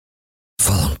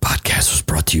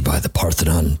to you by the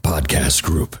Parthenon Podcast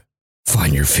Group.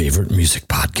 Find your favorite music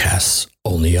podcasts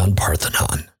only on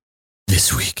Parthenon.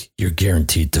 This week, you're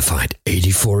guaranteed to find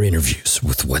 84 interviews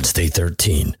with Wednesday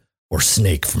 13 or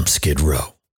Snake from Skid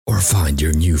Row. Or find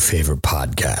your new favorite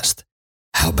podcast.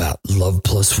 How about Love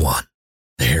Plus One,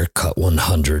 the Haircut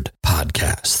 100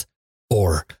 podcast?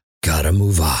 Or Gotta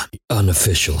Move On, the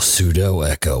unofficial Pseudo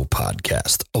Echo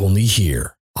podcast, only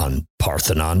here on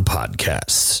Parthenon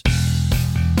Podcasts.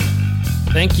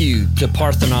 Thank you to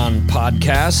Parthenon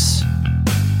Podcasts.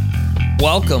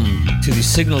 Welcome to the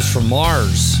Signals from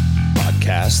Mars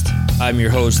podcast. I'm your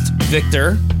host,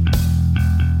 Victor.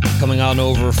 Coming on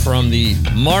over from the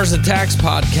Mars Attacks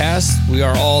podcast. We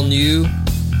are all new,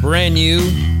 brand new,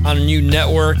 on a new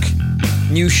network,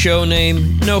 new show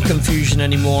name, no confusion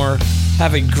anymore.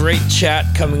 Have a great chat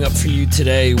coming up for you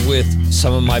today with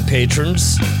some of my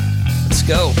patrons. Let's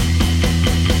go.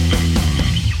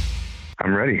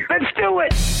 I'm ready. Let's do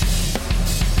it!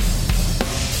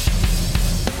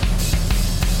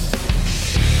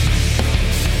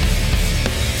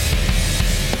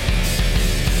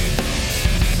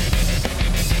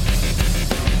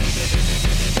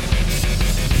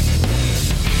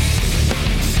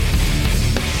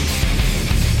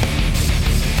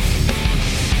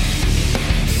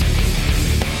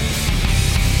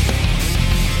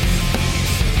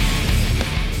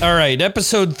 All right,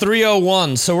 episode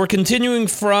 301. So we're continuing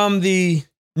from the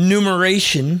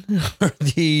numeration,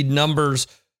 the numbers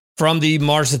from the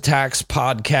Mars Attacks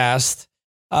podcast,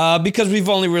 because we've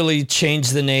only really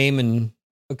changed the name and,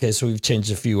 okay, so we've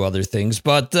changed a few other things.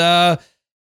 But,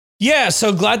 yeah,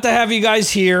 so glad to have you guys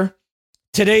here.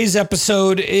 Today's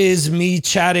episode is me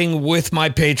chatting with my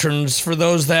patrons. For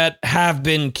those that have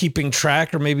been keeping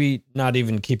track, or maybe not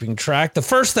even keeping track, the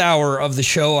first hour of the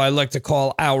show I like to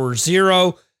call Hour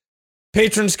Zero.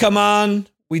 Patrons come on,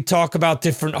 we talk about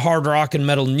different hard rock and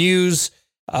metal news.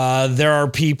 There are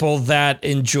people that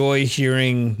enjoy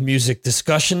hearing music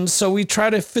discussions, so we try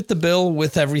to fit the bill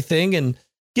with everything and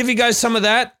give you guys some of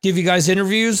that, give you guys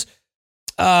interviews.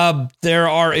 There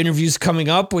are interviews coming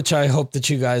up, which I hope that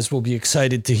you guys will be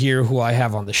excited to hear who I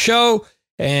have on the show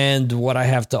and what I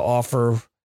have to offer.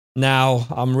 Now,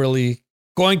 I'm really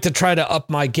going to try to up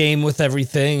my game with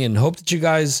everything and hope that you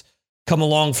guys come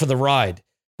along for the ride.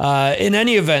 In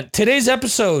any event, today's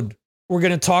episode, we're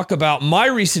going to talk about my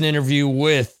recent interview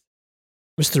with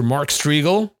Mr. Mark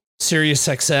Strigl,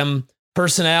 SiriusXM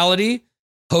personality,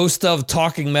 host of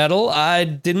Talking Metal. I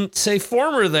didn't say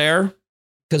former there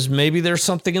because maybe there's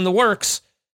something in the works,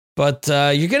 but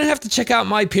you're going to have to check out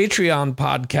my Patreon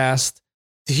podcast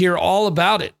to hear all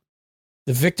about it.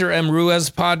 The Victor M.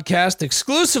 Ruiz podcast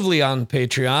exclusively on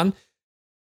Patreon.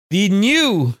 The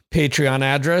new Patreon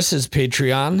address is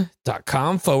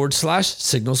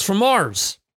patreon.com/Signals from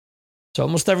Mars. So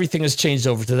almost everything has changed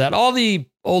over to that. All the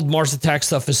old Mars Attack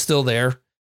stuff is still there,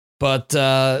 but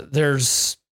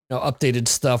there's updated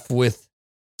stuff with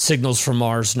Signals from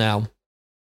Mars now.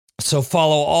 So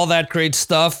follow all that great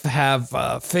stuff. Have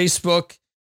Facebook,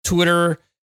 Twitter,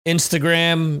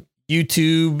 Instagram,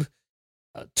 YouTube,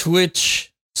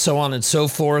 Twitch, so on and so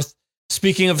forth.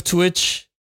 Speaking of Twitch,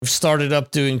 we've started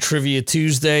up doing Trivia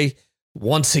Tuesday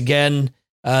once again.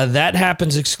 That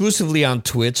happens exclusively on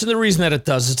Twitch. And the reason that it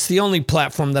does, it's the only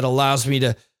platform that allows me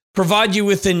to provide you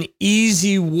with an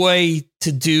easy way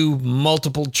to do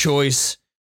multiple choice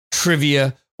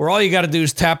trivia, where all you got to do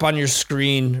is tap on your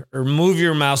screen or move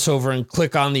your mouse over and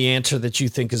click on the answer that you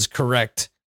think is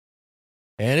correct.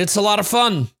 And it's a lot of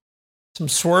fun. Some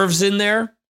swerves in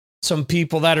there. Some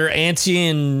people that are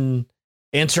antsy and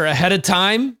answer ahead of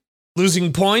time,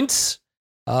 losing points,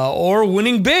 or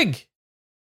winning big.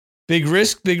 Big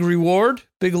risk, big reward,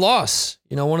 big loss.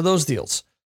 One of those deals.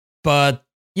 But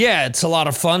yeah, it's a lot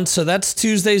of fun. So that's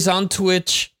Tuesdays on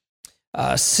Twitch,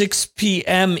 6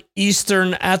 p.m.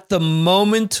 Eastern at the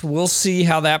moment. We'll see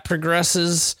how that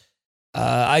progresses.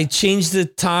 I changed the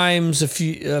times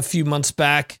a few months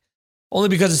back, only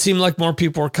because it seemed like more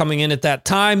people were coming in at that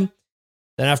time.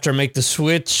 Then after I make the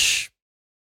switch,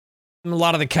 a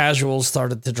lot of the casuals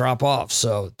started to drop off.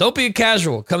 So don't be a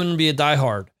casual. Come in and be a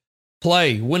diehard.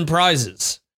 Play, win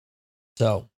prizes.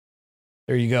 So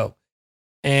there you go.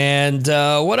 And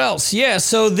what else? Yeah,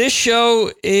 so this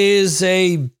show is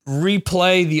a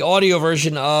replay, the audio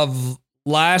version of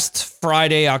last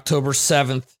Friday, October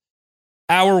 7th,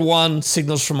 Hour 1,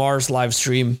 Signals from Mars live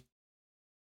stream.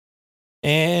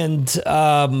 And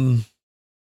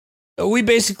we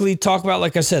basically talk about,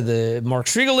 like I said, the Mark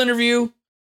Strigl interview.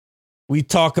 We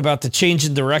talk about the change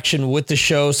in direction with the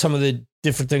show, some of the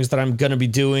different things that I'm going to be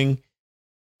doing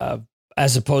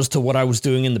as opposed to what I was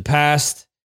doing in the past.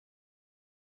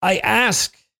 I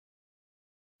ask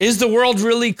Is the world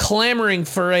really clamoring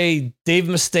for a Dave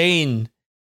Mustaine,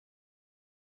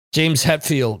 James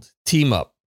Hetfield team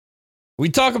up? We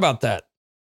talk about that.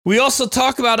 We also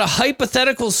talk about a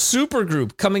hypothetical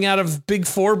supergroup coming out of Big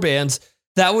Four bands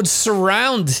that would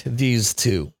surround these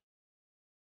two.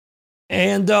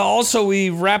 And also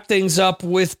we wrap things up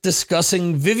with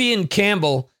discussing Vivian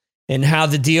Campbell and how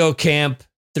the Dio camp,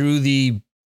 through the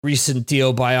recent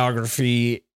Dio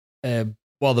biography, the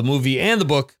movie and the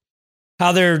book,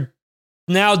 how they're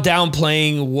now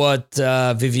downplaying what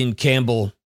Vivian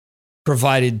Campbell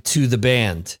provided to the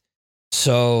band.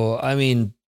 So, I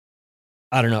mean,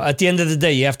 I don't know. At the end of the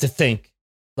day, you have to think,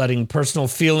 letting personal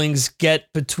feelings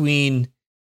get between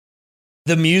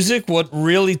the music, what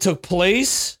really took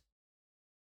place,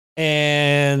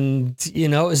 and, you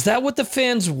know, is that what the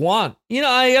fans want? You know,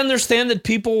 I understand that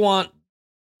people want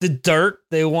the dirt.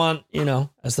 They want, you know,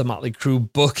 as the Motley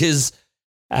Crue book is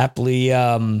aptly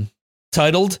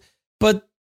titled, but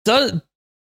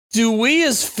do we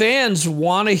as fans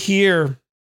want to hear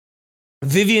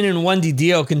Vivian and Wendy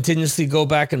Dio continuously go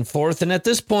back and forth, and at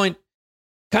this point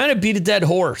kind of beat a dead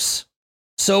horse?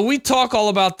 So we talk all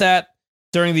about that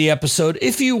during the episode.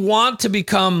 If you want to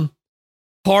become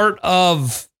part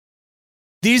of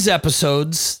these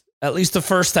episodes, at least the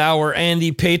first hour, and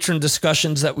the patron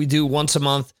discussions that we do once a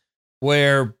month,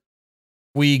 where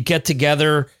we get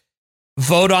together,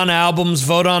 vote on albums,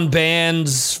 vote on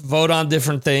bands, vote on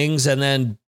different things, and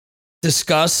then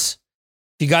discuss.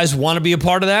 If you guys want to be a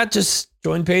part of that, just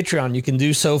join Patreon. You can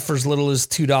do so for as little as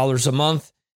 $2 a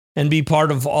month and be part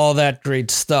of all that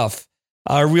great stuff.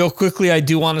 Real quickly, I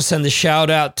do want to send a shout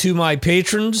out to my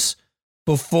patrons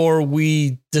before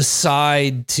we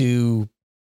decide to,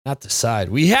 not decide,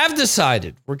 we have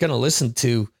decided we're going to listen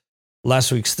to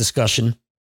last week's discussion.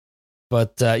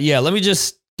 But yeah, let me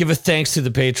just give a thanks to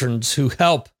the patrons who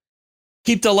help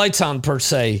keep the lights on, per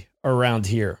se, around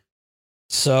here.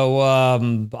 So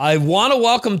I want to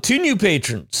welcome two new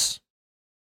patrons.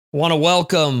 I want to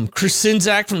welcome Chris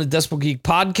Sinzak from the Decibel Geek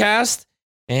podcast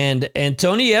and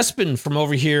Antoni Espin from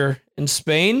over here in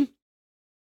Spain.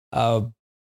 Thank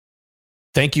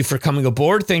you for coming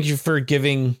aboard. Thank you for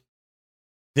giving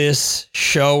this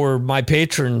show, or my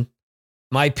Patreon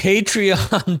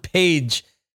page,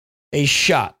 a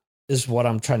shot, is what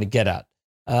I'm trying to get at.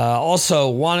 Also,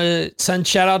 want to send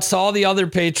shout outs to all the other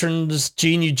patrons: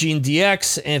 Gene Eugene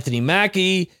DX, Anthony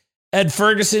Mackie, Ed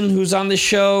Ferguson, who's on this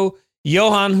show,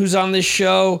 Johan, who's on this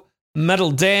show,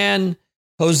 Metal Dan,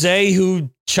 Jose, who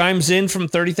chimes in from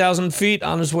 30,000 feet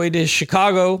on his way to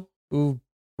Chicago, who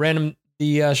ran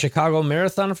the Chicago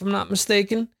Marathon, if I'm not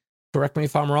mistaken. Correct me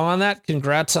if I'm wrong on that.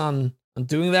 Congrats on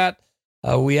doing that.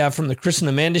 We have from the Chris and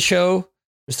Amanda show,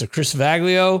 Mr. Chris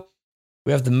Vaglio.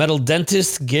 We have the metal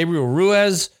dentist, Gabriel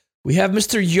Ruiz. We have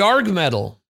Mr. Yarg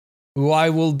Metal, who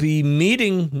I will be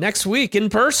meeting next week in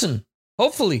person.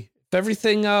 Hopefully, if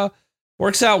everything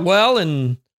works out well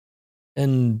and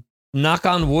knock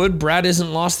on wood, Brad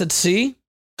isn't lost at sea,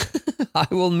 I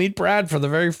will meet Brad for the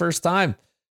very first time.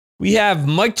 We have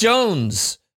Mike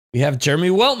Jones. We have Jeremy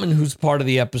Weltman, who's part of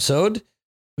the episode.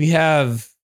 We have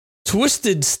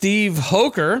Twisted Steve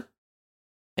Hoker.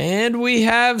 And we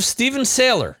have Steven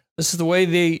Saylor. This is the way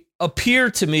they appear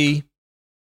to me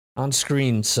on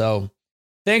screen. So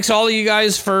thanks all of you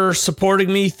guys for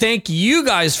supporting me. Thank you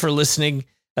guys for listening.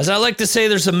 As I like to say,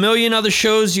 there's a million other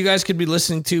shows you guys could be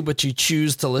listening to, but you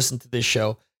choose to listen to this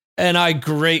show, and I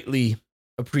greatly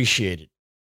appreciate it.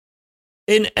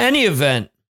 In any event,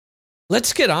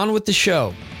 let's get on with the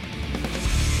show.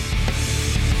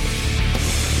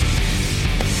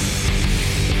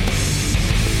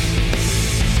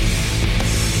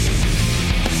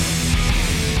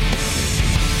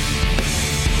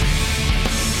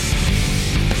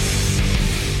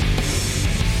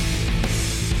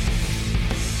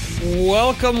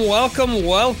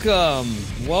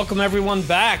 Welcome everyone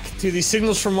back to the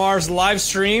Signals from Mars live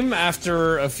stream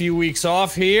after a few weeks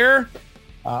off here.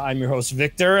 I'm your host,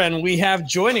 Victor, and we have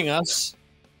joining us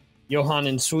Johan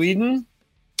in Sweden.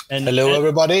 And hello,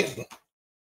 everybody.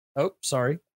 Oh,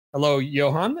 sorry. Hello,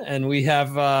 Johan. And we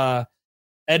have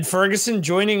Ed Ferguson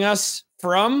joining us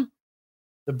from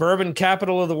the bourbon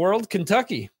capital of the world,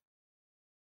 Kentucky.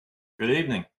 Good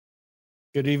evening.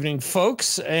 Good evening,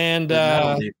 folks. And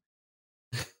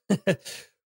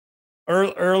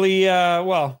early,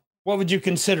 well, what would you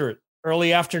consider it?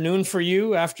 Early afternoon for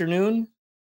you? Afternoon?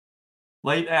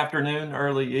 Late afternoon,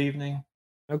 early evening.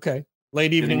 Okay.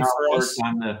 Late evening for us.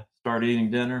 Time to start eating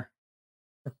dinner.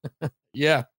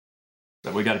 Yeah.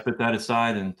 So we got to put that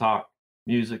aside and talk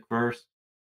music first.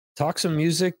 Talk some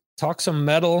music, talk some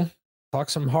metal, talk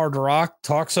some hard rock,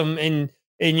 talk some, in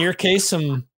your case,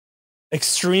 some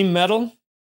extreme metal,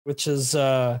 which is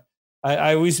I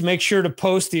always make sure to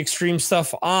post the extreme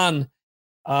stuff on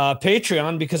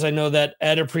Patreon because I know that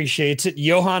Ed appreciates it.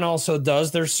 Johan also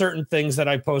does. There's certain things that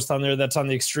I post on there that's on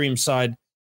the extreme side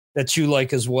that you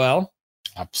like as well.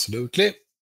 Absolutely.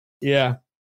 Yeah.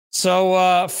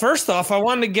 So first off, I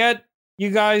wanted to get you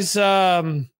guys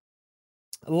live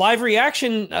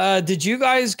reaction. Did you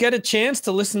guys get a chance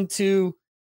to listen to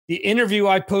the interview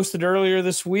I posted earlier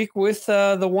this week with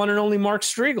the one and only Mark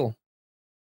Striegel?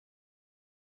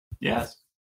 Yes.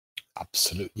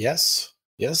 Absolutely. Yes.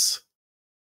 Yes.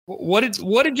 What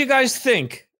did you guys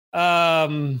think?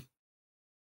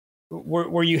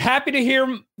 Were you happy to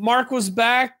hear Mark was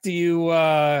back? Do you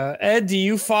Ed? Do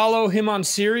you follow him on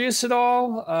Sirius at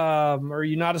all? Are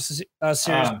you not a Sirius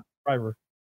subscriber?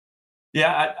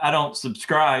 Yeah, I don't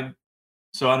subscribe,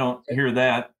 so I don't hear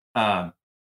that. I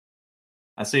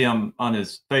see him on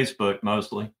his Facebook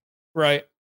mostly. Right.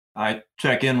 I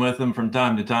check in with him from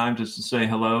time to time just to say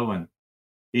hello, and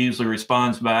he usually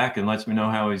responds back and lets me know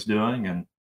how he's doing. And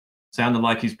sounded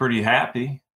like he's pretty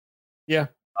happy. Yeah.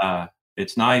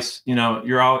 It's nice,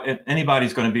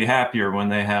 anybody's going to be happier when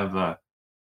they have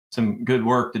some good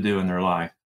work to do in their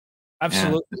life.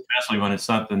 Absolutely. And especially when it's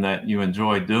something that you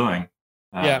enjoy doing.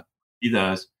 Yeah. He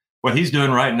does. What he's doing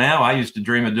right now, I used to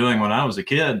dream of doing when I was a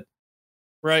kid.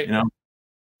 Right.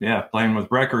 Yeah, playing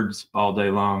with records all day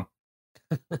long.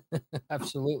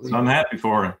 Absolutely. So I'm happy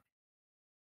for him.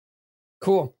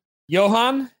 Cool.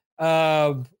 Johan,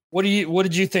 what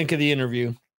did you think of the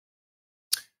interview?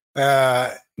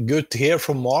 Good to hear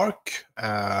from Mark.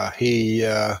 He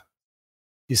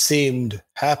seemed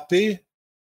happy.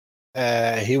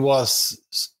 He was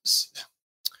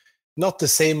not the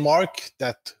same Mark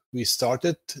that we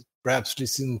started perhaps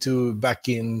listening to back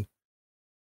in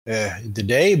the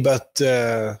day, but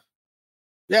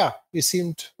yeah, he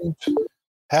seemed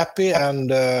happy,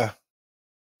 and I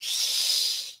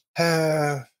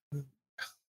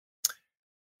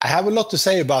have a lot to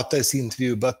say about this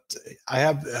interview, but I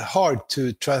have hard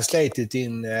to translate it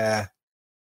in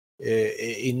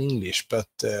English. But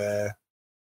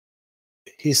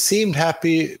he seemed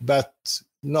happy, but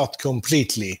not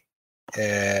completely.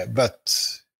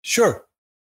 But sure,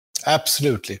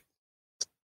 absolutely.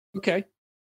 Okay.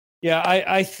 Yeah,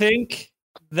 I think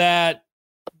that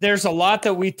there's a lot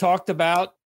that we talked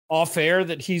about off air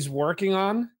that he's working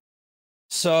on.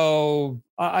 So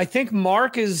I think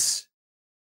Mark is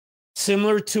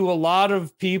similar to a lot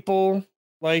of people,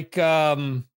 like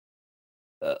I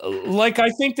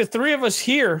think the three of us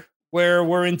here, where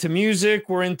we're into music,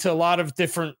 we're into a lot of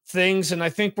different things, and I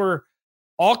think we're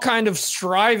all kind of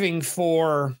striving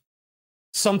for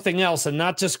something else and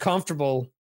not just comfortable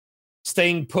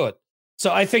staying put.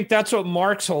 So I think that's what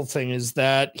Mark's whole thing is,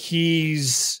 that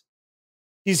he's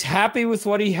happy with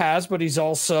what he has, but he's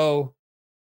also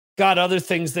got other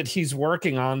things that he's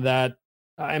working on. That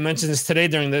I mentioned this today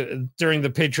during the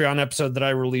Patreon episode that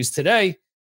I released today,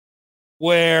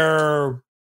 where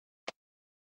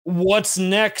what's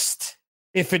next,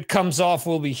 if it comes off,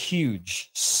 will be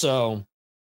huge. So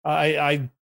I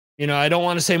don't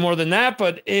want to say more than that,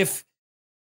 but if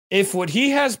what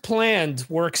he has planned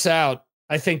works out,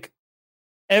 I think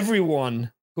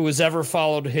everyone who has ever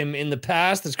followed him in the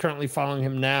past is currently following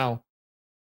him now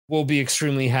will be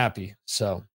extremely happy.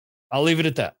 So I'll leave it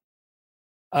at that.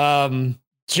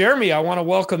 Jeremy, I want to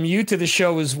welcome you to the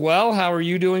show as well. How are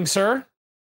you doing, sir?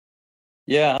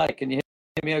 Yeah, hi. Can you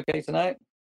hear me okay tonight?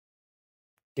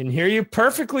 Can hear you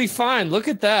perfectly fine. Look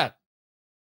at that.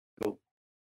 Cool.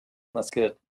 That's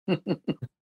good.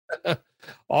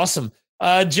 Awesome.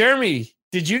 Jeremy,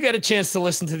 did you get a chance to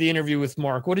listen to the interview with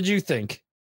Mark? What did you think?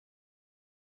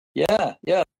 Yeah.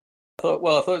 I thought it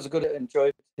was a good.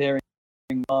 Enjoyed hearing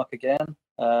Mark again.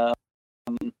 I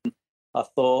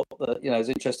thought that it's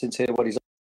interesting to hear what he's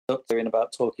up to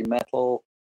about Talking Metal.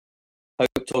 I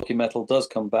hope Talking Metal does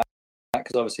come back,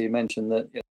 because obviously you mentioned that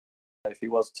if he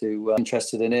was too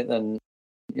interested in it, then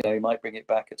he might bring it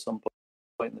back at some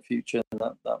point in the future, and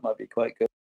that might be quite good.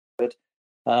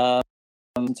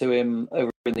 To him over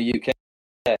in the UK,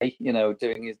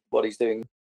 doing what he's doing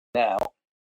now,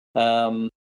 because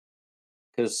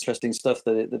interesting stuff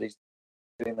that he's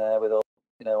doing there with all,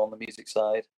 on the music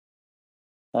side.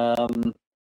 I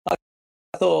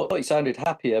thought he sounded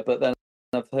happier, but then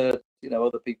I've heard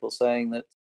other people saying that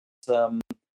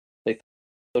they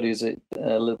thought he was a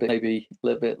little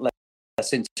bit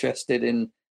less interested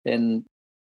in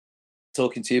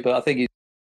talking to you. But I think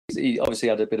he obviously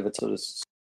had a bit of a sort of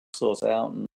sort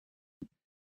out, and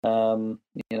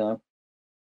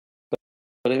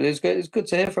but it was good. It's good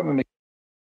to hear from him.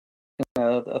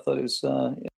 I thought it was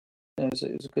it was a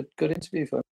good interview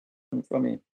for him. from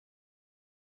you.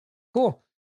 Cool.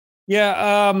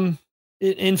 Yeah.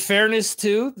 In fairness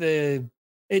too,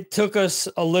 it took us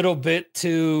a little bit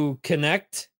to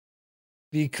connect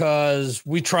because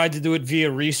we tried to do it via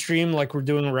Restream like we're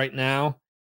doing right now,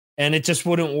 and it just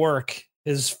wouldn't work.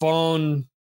 His phone,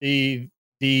 there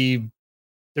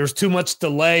was too much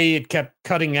delay. It kept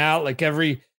cutting out. Like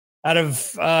every out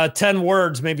of 10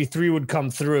 words, maybe 3 would come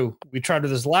through. We tried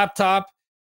with his laptop,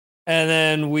 and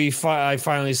then I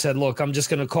finally said, "Look, I'm just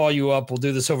going to call you up. We'll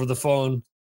do this over the phone,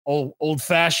 old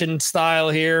fashioned style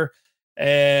here."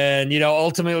 And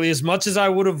ultimately, as much as I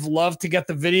would have loved to get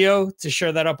the video to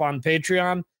share that up on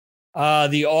Patreon,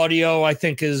 the audio I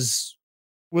think was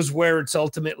where it's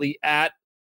ultimately at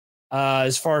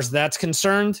as far as that's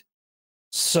concerned.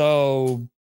 So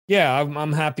yeah,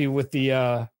 I'm happy with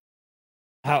the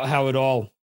how it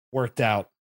all worked out.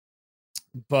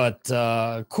 But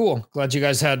cool. Glad you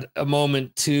guys had a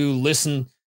moment to listen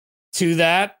to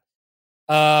that.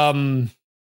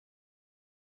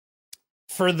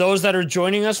 For those that are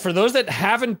joining us, for those that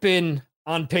haven't been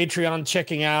on Patreon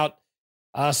checking out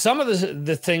some of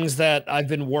the things that I've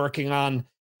been working on,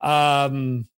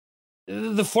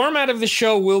 the format of the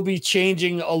show will be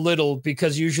changing a little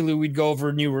because usually we'd go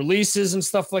over new releases and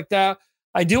stuff like that.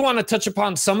 I do want to touch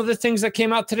upon some of the things that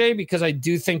came out today because I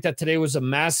do think that today was a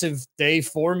massive day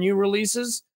for new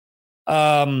releases.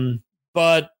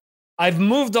 But I've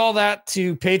moved all that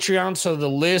to Patreon, so the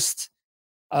list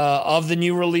of the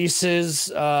new releases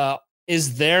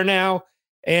is there now.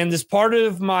 And as part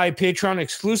of my Patreon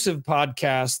exclusive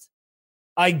podcast,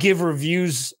 I give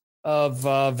reviews of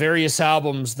various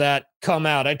albums that come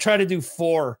out. I try to do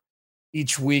 4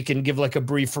 each week and give like a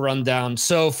brief rundown.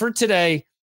 So for today,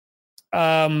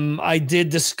 I did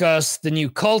discuss the new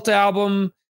Cult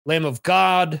album, Lamb of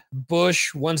God,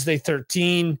 Bush, Wednesday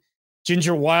 13,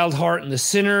 Ginger Wildheart and the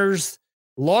Sinners,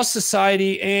 Lost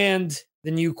Society, and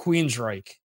the new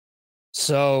Queensryche.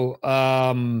 So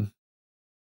I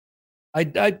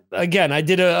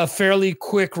did a fairly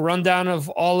quick rundown of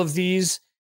all of these,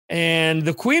 and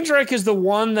the Queensryche is the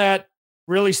one that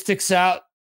really sticks out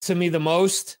to me the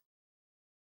most.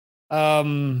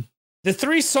 The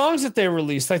 3 songs that they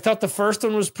released, I thought the first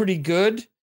one was pretty good.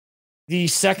 The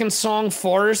second song,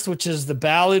 Forest, which is the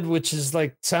ballad, which is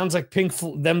like sounds like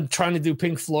them trying to do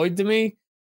Pink Floyd to me,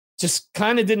 just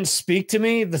kind of didn't speak to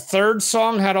me. The third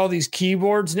song had all these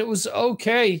keyboards, and it was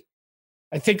okay.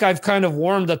 I think I've kind of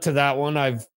warmed up to that one.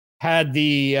 I've had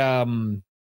the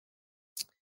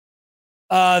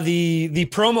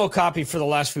promo copy for the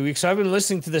last few weeks, so I've been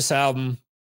listening to this album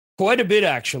quite a bit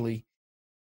actually.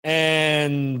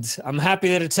 And I'm happy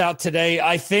that it's out today.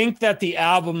 I think that the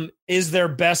album is their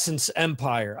best since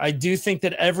Empire. I do think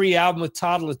that every album with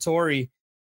Todd La Torre,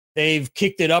 they've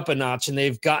kicked it up a notch and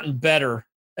they've gotten better.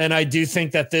 And I do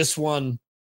think that this one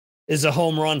is a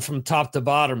home run from top to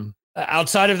bottom.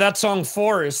 Outside of that song,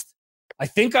 Forest, I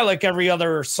think I like every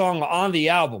other song on the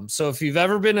album. So if you've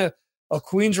ever been a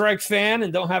Queensryche fan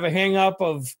and don't have a hang up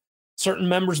of certain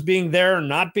members being there or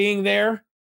not being there,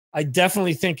 I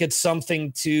definitely think it's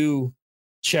something to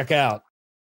check out.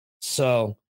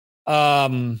 So,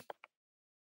 has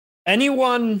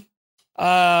anyone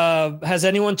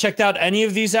checked out any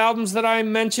of these albums that I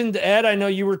mentioned? Ed, I know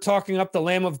you were talking up the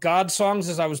Lamb of God songs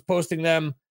as I was posting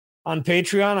them on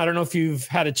Patreon. I don't know if you've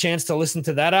had a chance to listen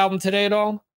to that album today at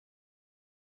all.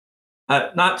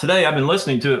 Not today. I've been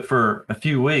listening to it for a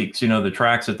few weeks, the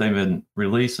tracks that they've been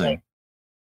releasing.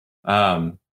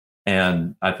 And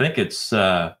I think it's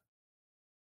the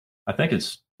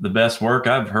best work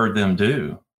I've heard them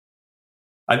do.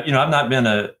 I've not been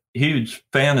a huge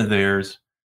fan of theirs.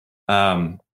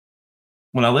 When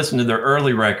I listen to their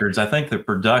early records, I think the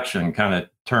production kind of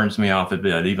turns me off a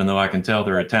bit, even though I can tell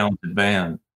they're a talented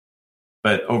band.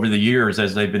 But over the years,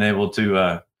 as they've been able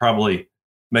to probably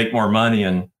make more money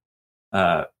and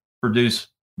produce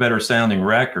better sounding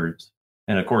records,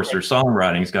 and of course their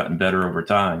songwriting's gotten better over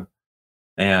time.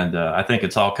 And I think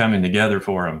it's all coming together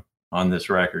for them on this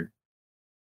record.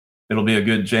 It'll be a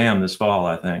good jam this fall,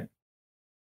 I think.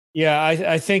 Yeah,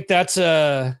 I think that's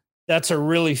a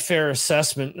really fair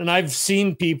assessment. And I've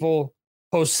seen people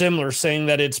post similar, saying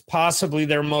that it's possibly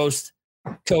their most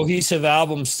cohesive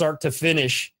album start to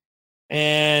finish.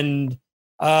 And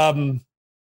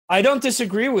I don't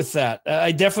disagree with that.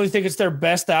 I definitely think it's their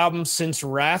best album since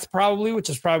Wrath, probably, which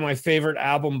is probably my favorite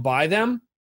album by them.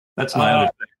 That's my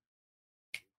understanding.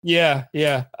 Yeah.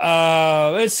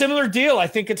 It's a similar deal. I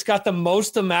think it's got the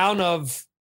most amount of,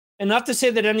 and not to say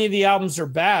that any of the albums are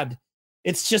bad,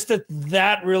 it's just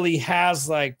that really has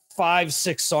like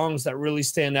 5-6 songs that really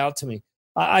stand out to me.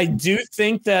 I do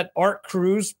think that Art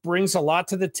Cruz brings a lot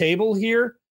to the table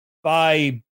here.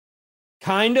 by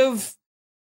kind of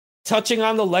touching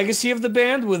on the legacy of the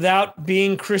band without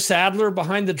being Chris Adler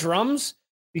behind the drums,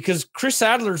 because Chris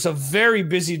Adler's a very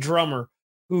busy drummer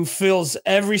who fills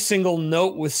every single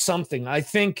note with something. I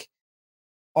think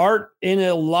Art in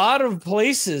a lot of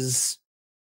places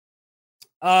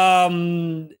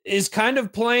is kind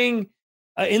of playing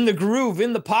in the groove,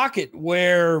 in the pocket,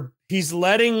 where he's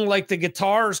letting like the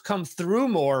guitars come through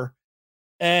more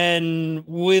and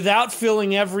without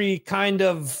feeling every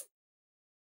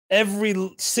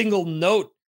single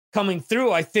note coming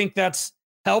through. I think that's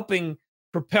helping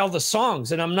propel the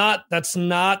songs. And that's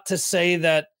not to say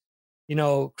that,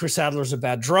 Chris Adler's a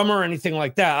bad drummer or anything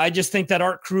like that. I just think that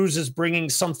Art Cruz is bringing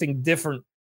something different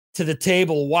to the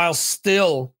table while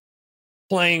still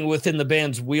playing within the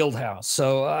band's wheelhouse.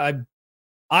 So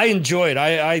I enjoy it.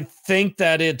 I think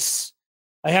that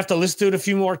I have to listen to it a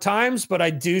few more times, but I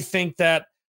do think that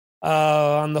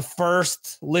on the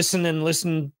first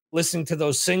listening to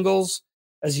those singles,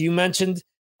 as you mentioned,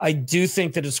 I do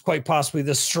think that it's quite possibly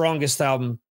the strongest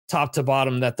album top to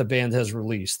bottom that the band has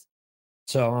released.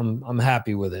 So I'm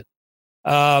happy with it.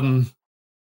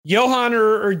 Johan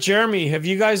or Jeremy, have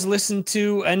you guys listened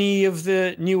to any of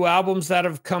the new albums that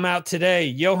have come out today?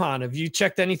 Johan, have you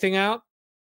checked anything out?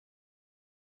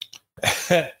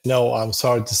 No, I'm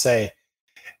sorry to say.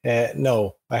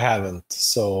 No, I haven't.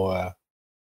 So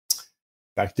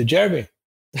back to Jeremy.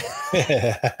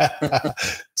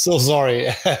 So sorry.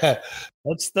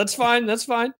 That's fine. That's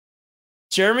fine.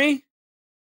 Jeremy?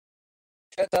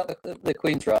 Checked out the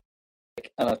Queen track,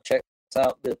 and I've checked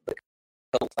out the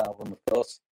Cult album, of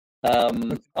course.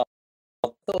 I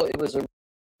thought it was a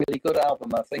really good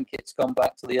album. I think it's gone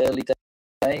back to the early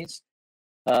days.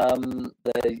 The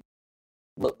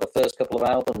first couple of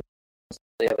albums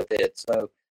they ever did. So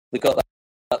they got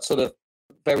that sort of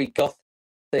very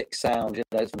gothic sound, to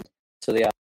the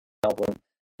album.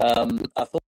 I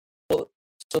thought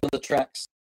some of the tracks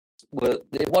it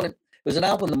was an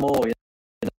album the more,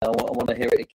 I want to hear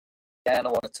it again. I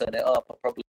want to turn it up. I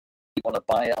probably want to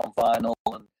buy it on vinyl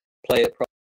and play it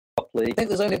properly. I think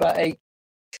there's only about 8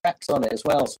 tracks on it as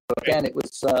well. So again, it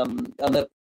was and they're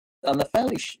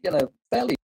fairly short,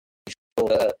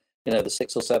 the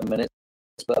 6 or 7 minutes,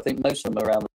 but I think most of them are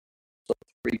around the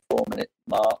 3-4 minute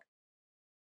mark.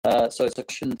 So it's a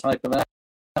action type of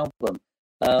album.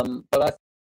 But I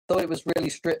thought it was really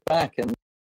stripped back and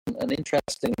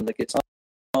interesting in the guitar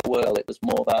world. It was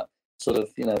more that sort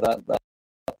of, that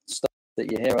stuff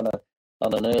that you hear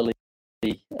on an early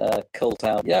Cult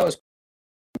album. Yeah, I was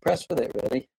impressed with it,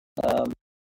 really.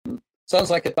 Sounds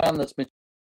like a band that's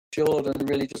matured and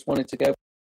really just wanted to go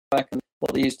back and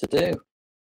what they used to do.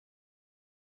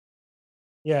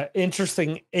 Yeah,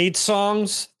 interesting. 8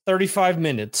 songs, 35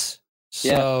 minutes.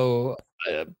 So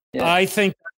I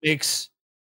think that makes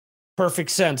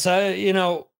perfect sense.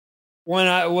 When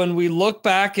we look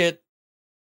back at,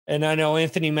 and I know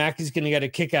Anthony Mackie's going to get a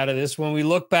kick out of this, when we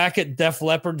look back at Def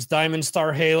Leppard's Diamond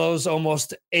Star Halos,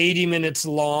 almost 80 minutes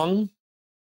long,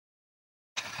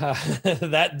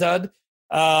 that dud.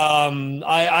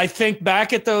 I think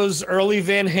back at those early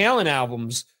Van Halen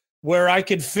albums where I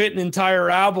could fit an entire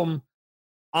album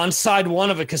on side one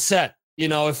of a cassette.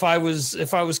 If I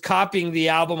was copying the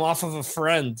album off of a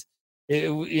friend,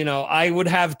 I would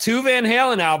have 2 Van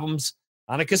Halen albums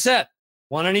on a cassette,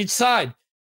 one on each side.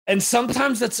 And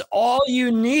sometimes that's all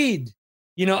you need.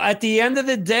 At the end of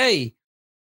the day,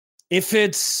 if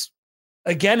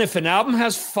an album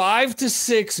has 5 to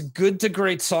 6 good to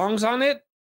great songs on it,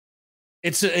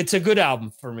 it's a good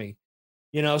album for me.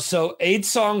 So 8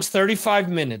 songs, 35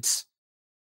 minutes.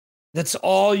 That's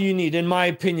all you need, in my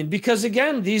opinion. Because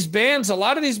again, a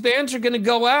lot of these bands are going to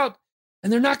go out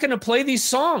and they're not going to play these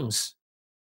songs.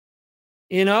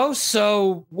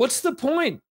 So what's the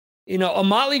point? A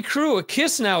Motley Crue, a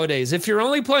Kiss nowadays, if you're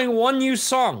only playing one new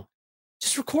song,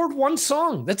 just record one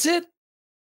song. That's it.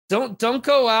 Don't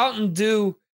go out and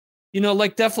do,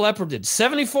 like Def Leppard did,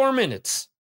 74 minutes.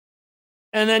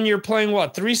 And then you're playing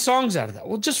 3 songs out of that.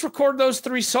 Well, just record those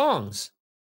 3 songs.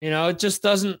 It just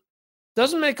doesn't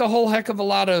make a whole heck of a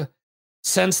lot of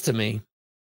sense to me.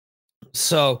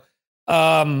 So,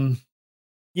 are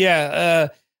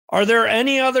there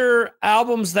any other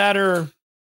albums that are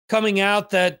coming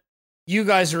out that you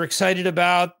guys are excited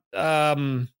about?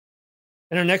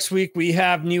 Next week we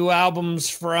have new albums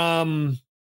from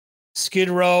Skid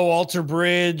Row, Alter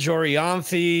Bridge,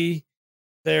 Orianthi.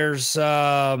 There's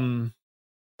Ogan,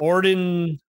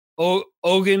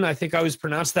 I think I always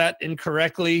pronounced that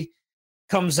incorrectly,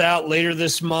 comes out later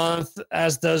this month,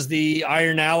 as does the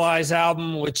Iron Allies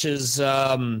album, which is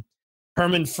Herman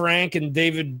Frank and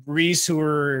David Reese, who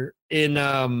were in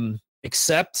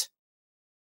accept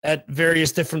at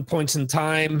various different points in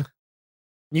time.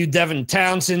 New Devin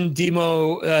Townsend,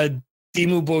 Dimmu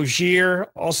Borgir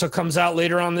also comes out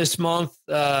later on this month.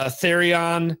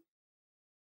 Therion.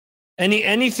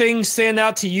 Anything stand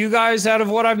out to you guys out of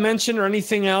what I've mentioned, or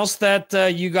anything else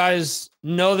that you guys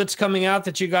know that's coming out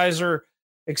that you guys are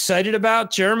excited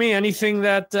about? Jeremy, anything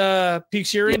that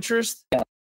piques your interest?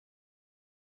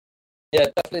 Yeah,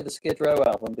 definitely the Skid Row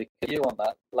album, because you on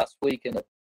that last week in a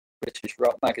British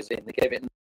rock magazine. They gave it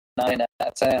 9 out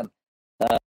of 10.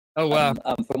 Oh, wow.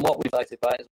 And from what we've liked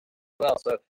about it as well.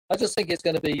 So I just think it's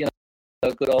going to be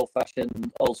a good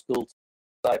old-fashioned, old-school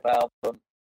type album.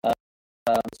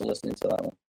 So listening to that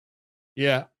one.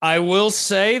 Yeah, I will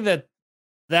say that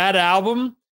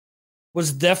album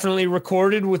was definitely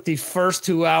recorded with the first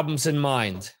 2 albums in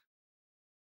mind.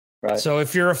 Right. So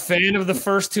if you're a fan of the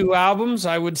first 2 albums,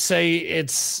 I would say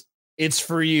it's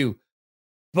for you.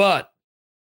 But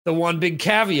the one big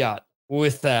caveat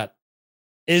with that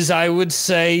is I would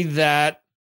say that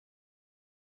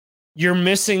you're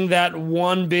missing that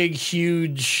one big,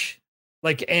 huge,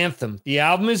 like, anthem. The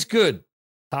album is good,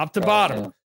 top to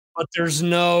bottom, but there's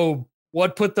no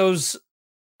what put those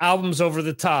albums over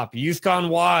the top. Youth Gone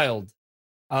Wild,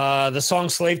 the song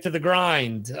Slave to the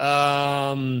Grind,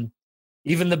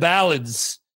 even the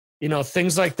ballads,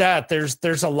 things like that.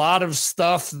 There's a lot of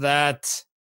stuff that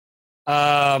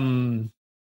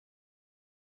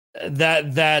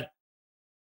that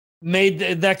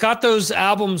got those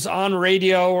albums on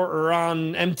radio or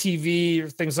on MTV or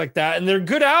things like that. And they're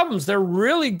good albums. They're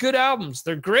really good albums.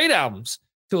 They're great albums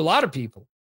to a lot of people.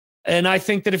 And I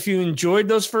think that if you enjoyed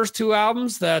those first 2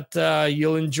 albums, that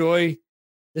you'll enjoy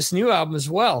this new album as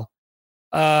well.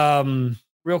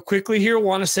 Real quickly here,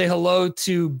 want to say hello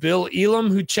to Bill Elam,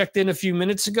 who checked in a few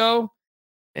minutes ago.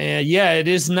 And yeah, it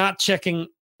is not checking.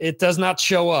 It does not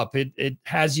show up. It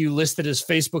has you listed as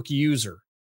Facebook user.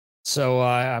 So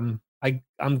I'm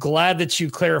glad that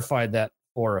you clarified that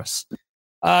for us.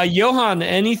 Johan,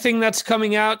 anything that's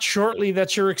coming out shortly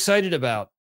that you're excited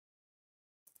about?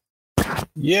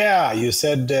 Yeah, you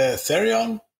said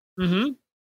Therion. Mm-hmm.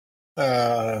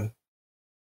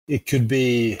 It could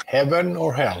be heaven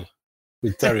or hell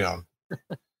with Therion.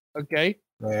 Okay.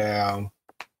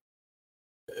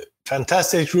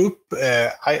 Fantastic group.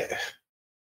 I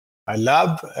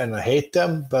love and I hate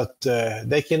them, but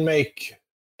they can make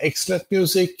excellent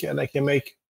music and they can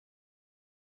make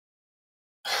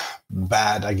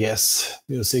bad, I guess,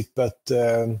 music. But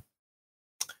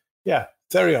yeah,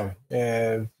 Therion,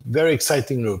 very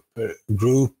exciting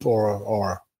group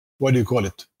or what do you call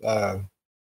it?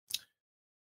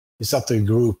 It's not a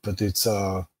group, but it's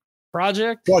a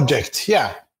project.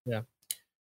 Yeah.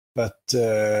 But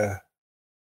I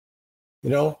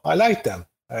like them.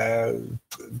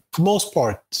 For most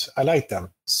part, I like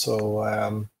them.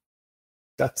 So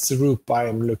that's the group I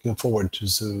am looking forward to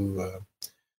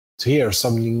hear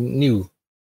something new.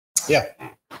 Yeah.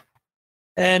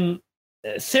 And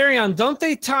Therion, don't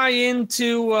they tie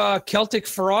into Celtic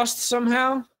Frost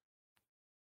somehow?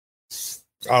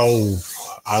 Oh,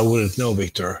 I wouldn't know,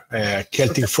 Victor.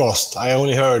 Celtic Frost. I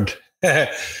only heard the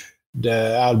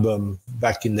album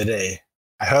back in the day.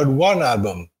 I heard one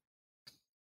album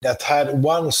that had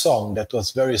one song that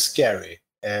was very scary,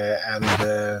 and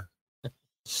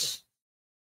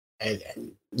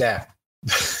yeah,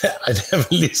 I never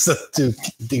listened to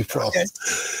Celtic Frost. Okay.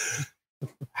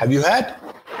 Have you had?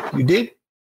 You did?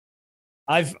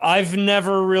 I've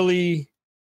never really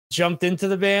jumped into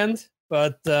the band,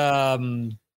 but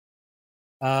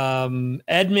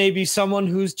Ed may be someone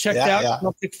who's checked out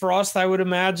Celtic Frost. I would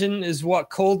imagine is what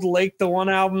Cold Lake, the one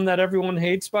album that everyone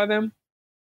hates by them.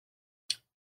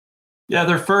 Yeah,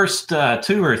 their first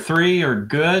 2 or 3 are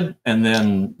good, and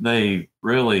then they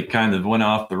really kind of went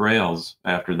off the rails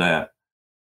after that.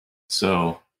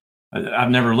 So I've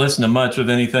never listened to much of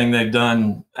anything they've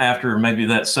done after maybe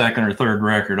that second or third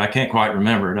record. I can't quite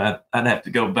remember it. I'd have to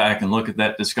go back and look at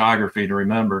that discography to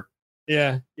remember.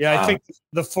 Yeah. I think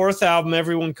the 4th album,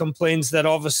 everyone complains that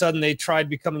all of a sudden they tried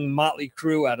becoming Motley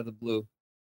Crue out of the blue.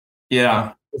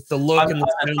 Yeah. With the look and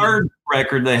the third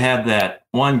record, they had that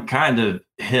one kind of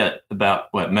hit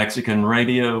about Mexican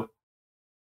radio.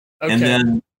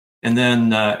 Okay. And then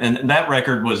that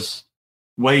record was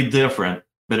way different,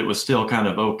 but it was still kind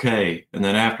of okay. And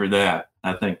then after that,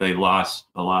 I think they lost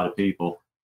a lot of people.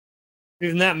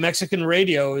 Even that Mexican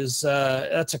radio is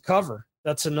that's a cover.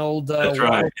 That's an old that's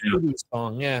right,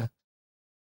 song. Yeah.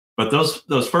 But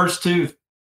those first 2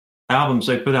 albums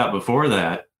they put out before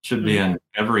that should be in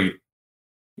every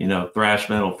thrash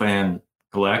metal fan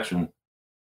collection.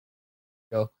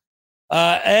 Go.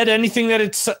 Ed, anything that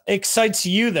excites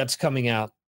you that's coming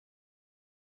out?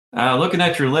 Looking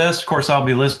at your list, of course, I'll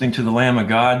be listening to The Lamb of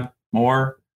God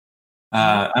more.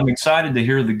 I'm excited to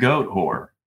hear The Goat Whore.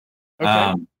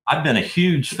 Okay. I've been a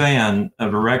huge fan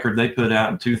of a record they put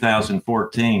out in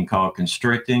 2014 called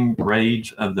Constricting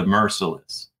Rage of the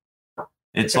Merciless.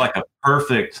 It's like a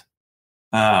perfect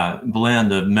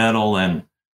blend of metal and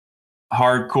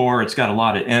hardcore. It's got a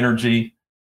lot of energy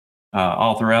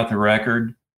all throughout the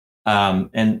record.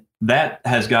 And that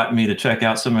has gotten me to check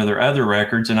out some of their other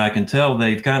records, and I can tell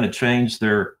they've kind of changed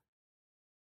their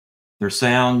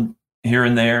sound here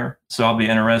and there. So I'll be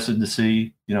interested to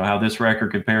see, how this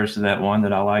record compares to that one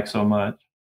that I like so much.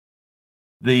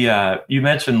 You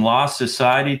mentioned Lost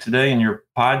Society today in your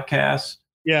podcast.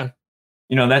 Yeah.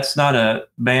 That's not a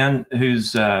band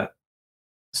whose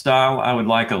style I would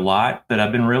like a lot, but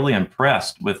I've been really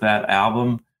impressed with that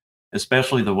album,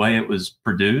 especially the way it was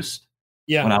produced.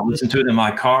 Yeah. When I listen to it in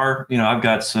my car, I've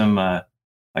got a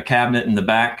cabinet in the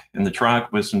back in the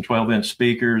trunk with some 12-inch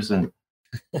speakers, and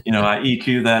I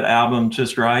EQ that album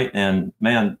just right. And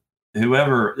man,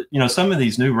 whoever, some of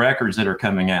these new records that are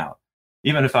coming out,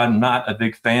 even if I'm not a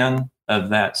big fan of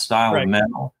that style of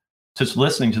metal, just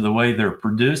listening to the way they're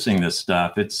producing this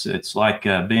stuff, it's like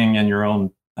being in your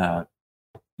own,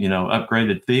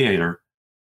 upgraded theater,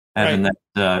 having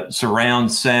that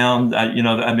surround sound.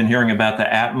 I've been hearing about the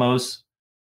Atmos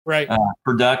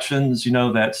productions,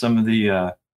 that some of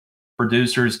the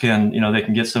producers can, they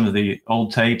can get some of the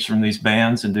old tapes from these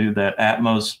bands and do that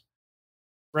Atmos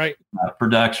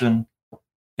production.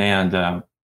 And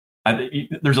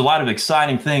there's a lot of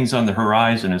exciting things on the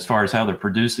horizon as far as how they're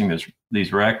producing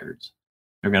these records.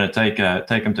 They're going to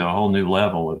take them to a whole new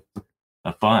level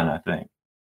of fun, I think.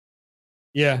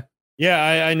 Yeah.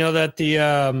 I know that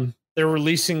they're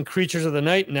releasing Creatures of the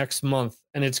Night next month,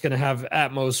 and it's going to have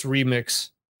Atmos remix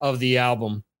of the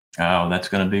album. Oh, that's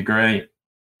going to be great.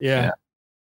 Yeah.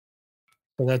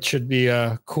 So that should be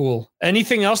cool.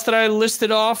 Anything else that I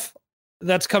listed off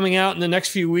that's coming out in the next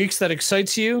few weeks that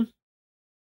excites you?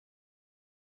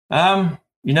 I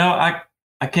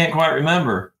can't quite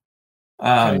remember.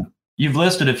 You've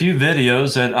listed a few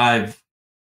videos that I've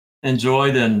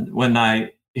enjoyed, and when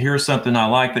I hear something I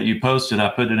like that you posted, I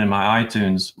put it in my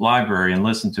iTunes library and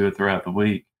listen to it throughout the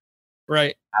week.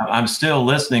 Right. I'm still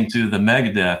listening to the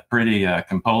Megadeth pretty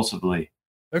compulsively.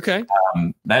 Okay.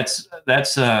 That's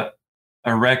a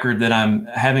record that I'm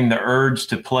having the urge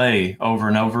to play over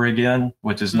and over again,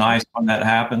 which is nice when that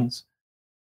happens.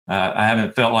 I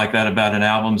haven't felt like that about an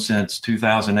album since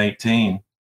 2018.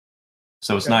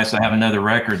 So it's nice to have another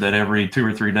record that every 2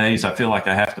 or 3 days I feel like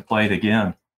I have to play it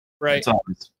again. Right.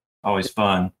 It's always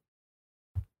fun.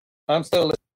 I'm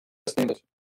still listening.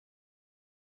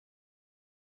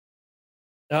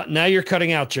 Now you're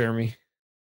cutting out, Jeremy.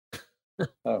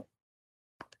 Oh.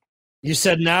 You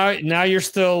said now you're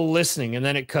still listening, and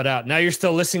then it cut out. Now you're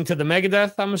still listening to the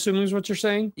Megadeth, I'm assuming is what you're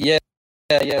saying? Yes.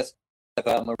 I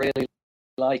really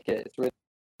like it. It's really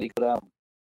good album.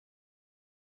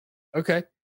 Okay.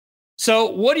 So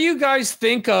what do you guys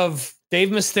think of Dave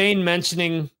Mustaine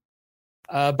mentioning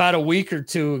about a week or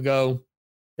two ago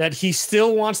that he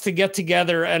still wants to get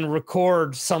together and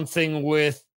record something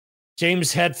with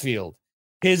James Hetfield?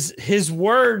 His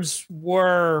words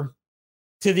were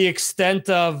to the extent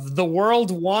of, the world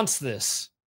wants this.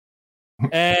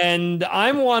 And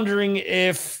I'm wondering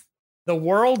if the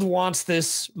world wants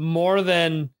this more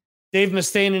than Dave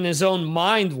Mustaine in his own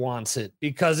mind wants it,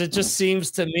 because it just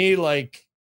seems to me like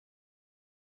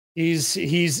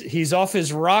he's off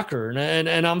his rocker.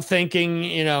 And I'm thinking,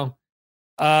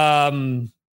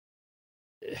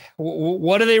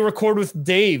 what do they record with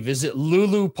Dave? Is it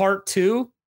Lulu Part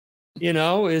 2?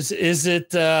 Is it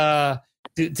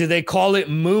do they call it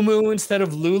Moo Moo instead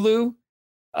of Lulu?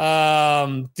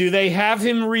 Do they have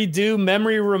him redo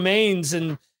Memory Remains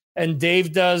and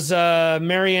Dave does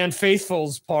Marianne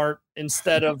Faithfull's part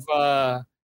instead of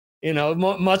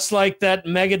much like that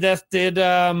Megadeth did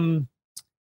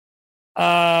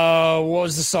what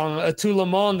was the song? A Tout Le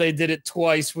Monde, they did it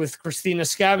twice with Christina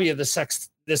Scabia the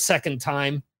second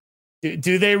time.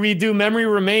 Do they redo Memory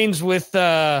Remains with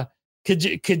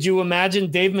could you imagine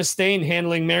Dave Mustaine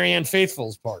handling Marianne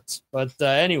Faithfull's parts? But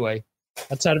anyway,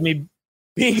 that's out of me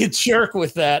being a jerk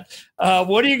with that.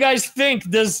 What do you guys think?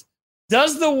 Does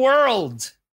the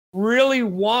world really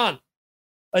want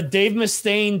a Dave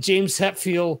Mustaine, James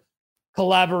Hetfield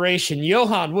collaboration?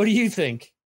 Johan, what do you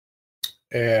think?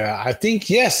 I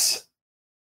think yes.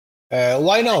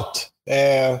 Why not?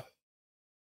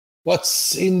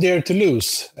 What's in there to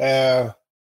lose?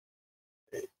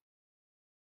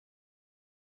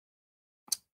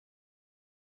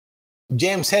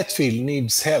 James Hetfield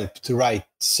needs help to write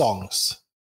songs.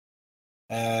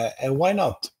 and why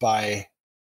not by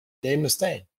Dave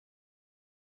Mustaine?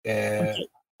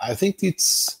 I think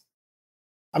it's.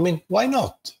 I mean, why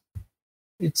not?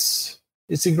 It's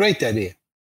a great idea.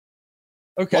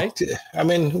 Okay.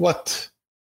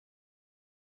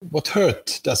 What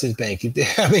hurt does it make?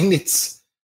 I mean, it's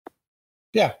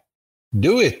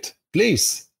do it,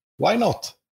 please. Why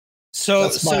not? So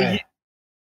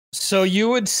you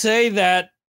would say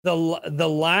that the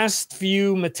last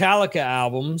few Metallica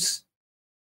albums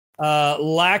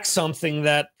lack something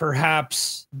that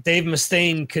perhaps Dave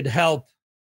Mustaine could help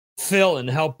fill and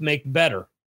help make better.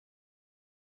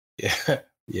 Yeah.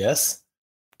 Yes.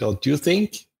 Don't you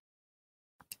think?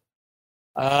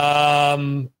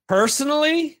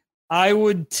 Personally, I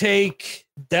would take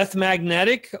Death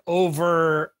Magnetic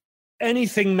over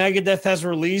anything Megadeth has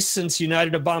released since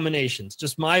United Abominations.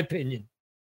 Just my opinion.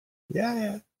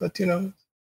 Yeah. But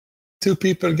two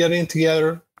people getting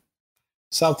together,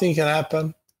 something can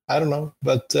happen. I don't know,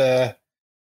 but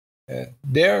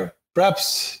there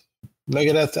perhaps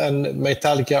Megadeth and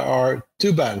Metallica are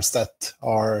two bands that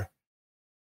are,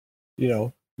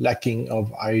 lacking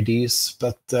of ideas.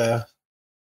 But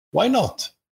why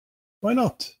not? Why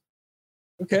not?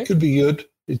 Okay, it could be good.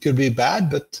 It could be bad,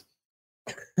 but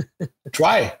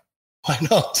try. Why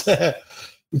not?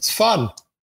 It's fun.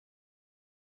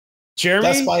 Jeremy,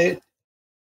 that's why.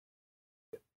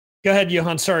 Go ahead,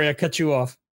 Johan. Sorry, I cut you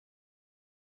off.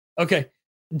 Okay,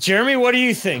 Jeremy, what do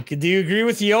you think? Do you agree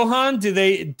with Johan? Do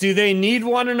they need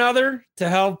one another to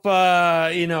help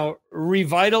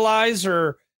revitalize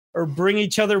or bring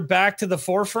each other back to the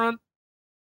forefront?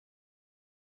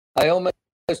 I almost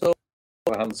thought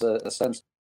Johan's a sensible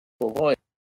voice,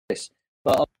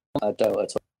 but I don't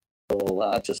at all.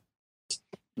 I just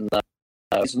no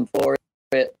reason for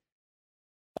it.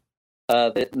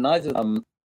 That neither.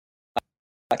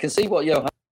 I can see what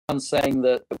Johan's saying,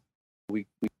 that we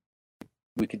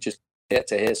could just get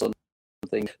to hear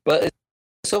something, but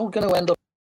it's all going to end up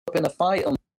in a fight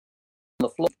on the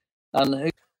floor,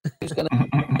 and who's going to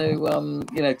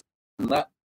that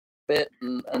bit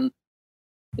and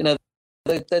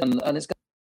and it's going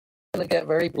to get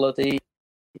very bloody,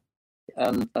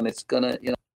 and it's going to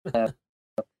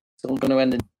it's all going to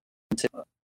end into.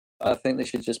 I think they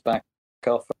should just back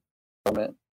off from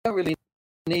it. They don't really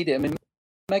need it. I mean,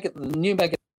 the new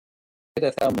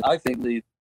Megadeth album, I think the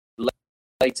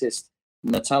latest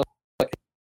Metallica,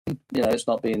 it's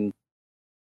not been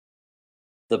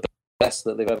the best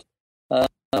that they've ever.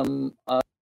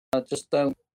 I just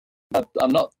don't.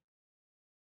 I'm not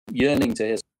yearning to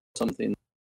hear something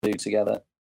new together.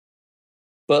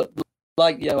 But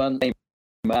like Johan came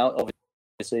out,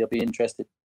 obviously I'll be interested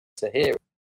to hear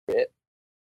it.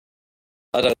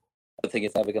 I don't think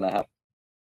it's ever going to happen.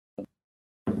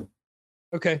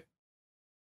 Okay.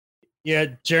 Yeah,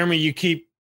 Jeremy, you keep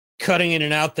cutting in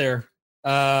and out there.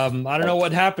 I don't know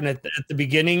what happened at the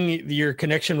beginning. Your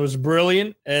connection was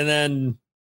brilliant, and then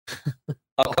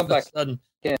I'll come back.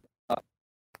 Yeah.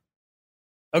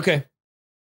 Okay.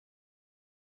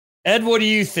 Ed, what do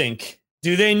you think?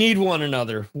 Do they need one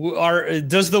another?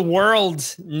 Does the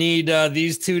world need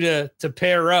these two to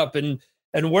pair up? And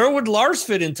where would Lars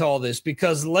fit into all this?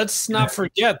 Because let's not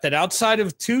forget that outside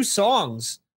of 2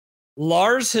 songs,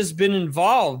 Lars has been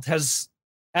involved, has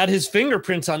had his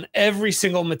fingerprints on every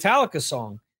single Metallica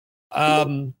song. I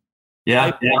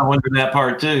wonder that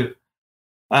part too.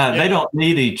 They don't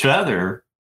need each other,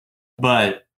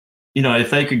 but if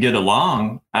they could get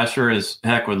along, I sure as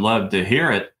heck would love to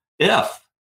hear it if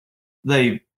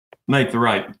they make the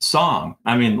right song.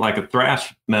 I mean, like a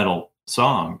thrash metal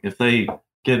song. If they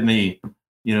give me,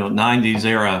 90s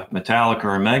era Metallica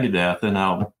or Megadeth, then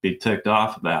I'll be ticked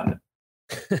off about it.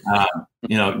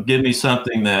 Give me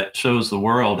something that shows the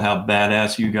world how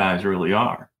badass you guys really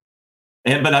are.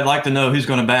 But I'd like to know who's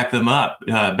going to back them up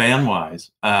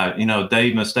band-wise.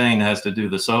 Dave Mustaine has to do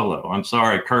the solo. I'm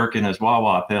sorry, Kirk and his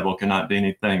wah-wah pedal cannot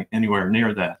be anywhere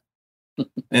near that.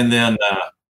 And then,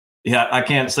 I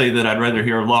can't say that I'd rather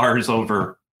hear Lars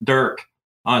over Dirk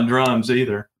on drums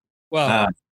either. Well,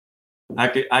 I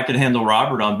could handle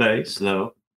Robert on bass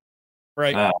though.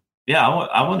 Right. I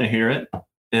want to hear it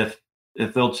if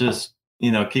they'll just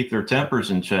keep their tempers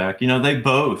in check. They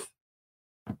both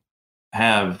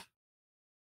have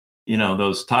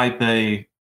those type A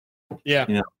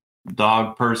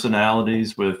dog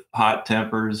personalities with hot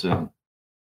tempers, and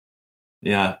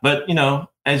but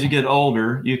as you get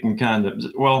older, you can kind of,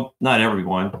 well, not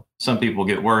everyone. Some people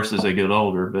get worse as they get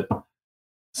older, but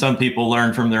some people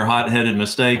learn from their hot-headed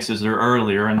mistakes as they're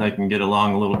earlier, and they can get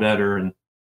along a little better in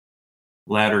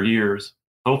latter years.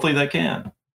 Hopefully they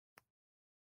can.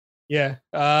 Yeah.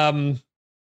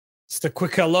 Just a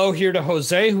quick hello here to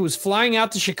Jose, who's flying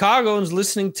out to Chicago and is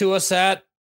listening to us at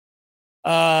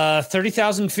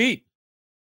 30,000 feet.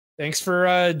 Thanks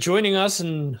for joining us,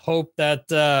 and hope that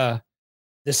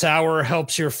this hour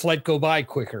helps your flight go by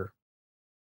quicker.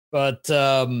 But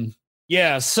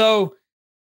yeah, so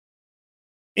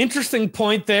interesting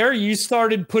point there. You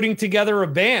started putting together a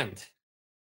band.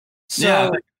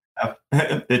 So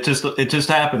yeah, it just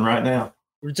happened right now.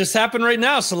 It just happened right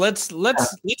now. So let's run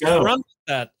with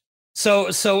that.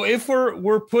 So if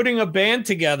we're putting a band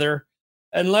together,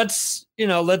 and let's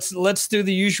do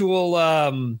the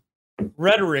usual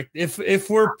rhetoric. If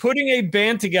we're putting a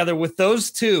band together with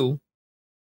those two,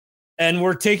 and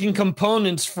we're taking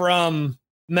components from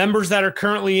members that are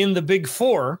currently in the Big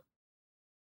Four,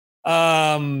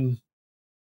 who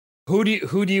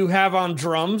do you have on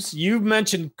drums? You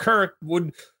mentioned Dirk,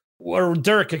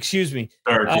 excuse me.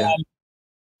 Dirk, yeah.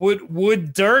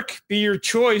 Would Dirk be your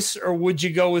choice, or would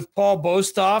you go with Paul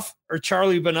Bostoff or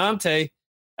Charlie Benante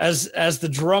as the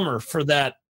drummer for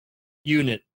that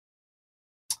unit?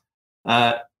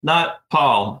 Not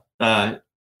Paul.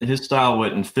 His style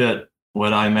wouldn't fit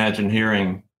what I imagine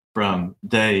hearing from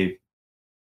Dave.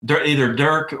 Either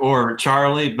Dirk or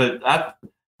Charlie, but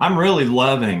I'm really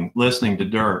loving listening to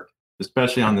Dirk,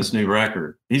 especially on this new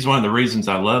record. He's one of the reasons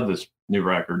I love this new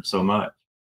record so much.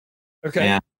 Okay.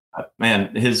 And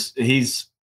man, he's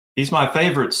my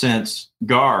favorite since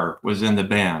Gar was in the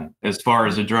band, as far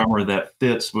as a drummer that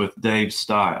fits with Dave's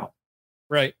style.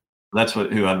 Right. That's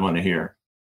who I'd want to hear.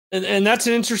 And that's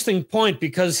an interesting point,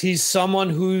 because he's someone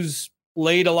who's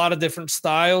played a lot of different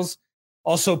styles,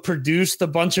 also produced a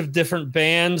bunch of different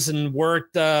bands and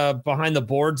worked behind the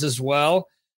boards as well.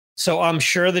 So I'm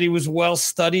sure that he was well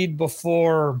studied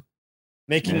before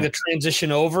making the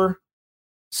transition over.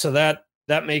 So that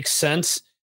makes sense.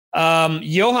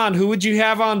 Johan, who would you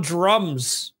have on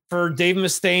drums for Dave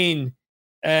Mustaine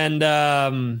and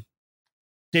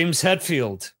James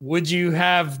Hetfield? Would you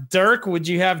have Dirk? Would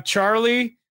you have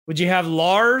Charlie? Would you have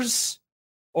Lars?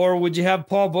 Or would you have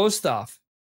Paul Bostoff?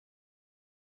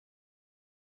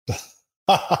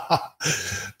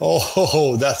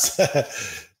 Oh, that's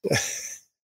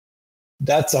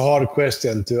a hard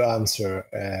question to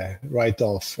answer right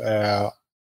off.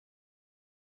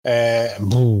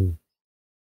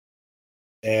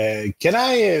 Can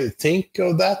I think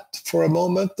of that for a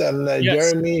moment, and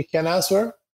yes. Jeremy can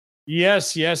answer?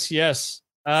 Yes.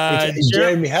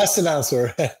 Jeremy has an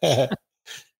answer.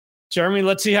 Jeremy,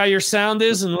 let's see how your sound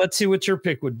is, and let's see what your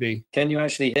pick would be. Can you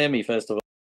actually hear me, first of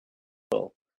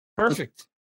all? Perfect.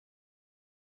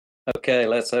 Okay,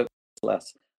 let's hope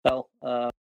less. Well,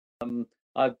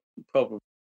 I probably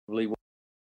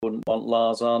wouldn't want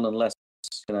Lars on unless,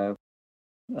 you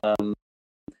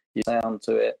sound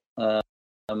to it.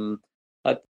 I'm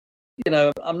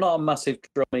not a massive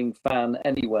drumming fan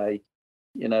anyway.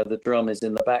 The drum is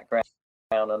in the background,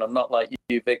 and I'm not like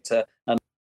you, Victor. And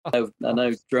I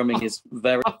know drumming is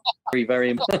very, very,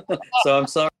 very. So I'm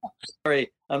sorry.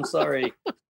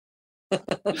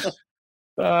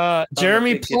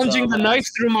 Jeremy plunging the knife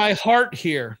through my heart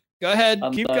here. Go ahead,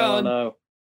 keep going. No,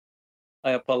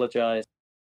 I apologize,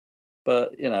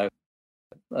 but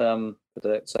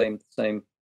same.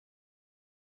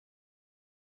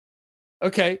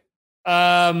 Okay,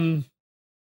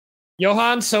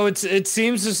 Johan. So it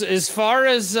seems as far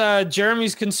as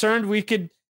Jeremy's concerned,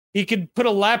 he could put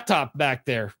a laptop back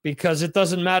there, because it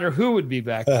doesn't matter who would be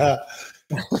back there.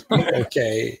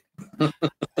 Okay.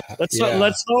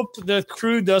 Let's hope the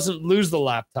crew doesn't lose the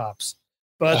laptops.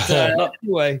 But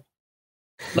anyway,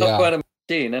 not quite a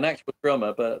machine, an actual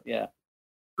drummer, but yeah.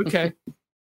 Okay.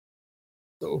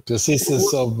 The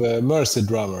Sisters of Mercy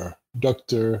drummer,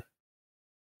 Dr.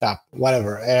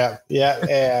 Whatever.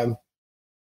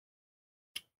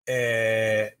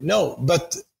 No,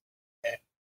 but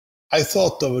I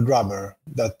thought of a drummer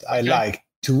that I like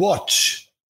to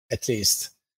watch, at least.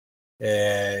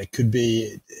 Could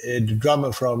be the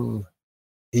drummer from,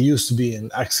 he used to be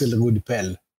in Axel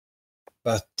Rudipell,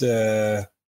 but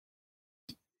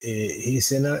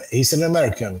he's an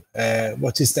American.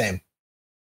 What's his name?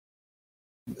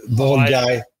 Bald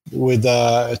guy with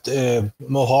a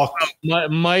mohawk.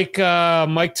 Mike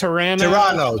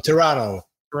Tirano.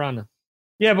 Tirano.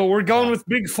 Yeah, but we're going with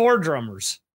Big Four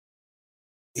drummers.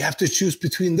 You have to choose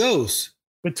between those.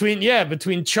 Between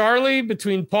Charlie,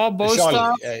 between Paul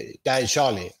Bostoff.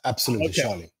 Charlie, absolutely, okay.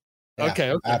 Charlie. Yeah,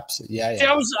 okay. Absolutely, yeah. See,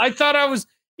 I thought I was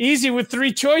easy with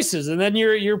three choices, and then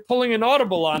you're pulling an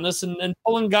audible on us and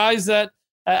pulling guys that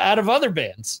out of other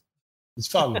bands. It's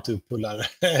fun to pull out.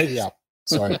 Yeah,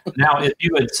 sorry. Now, if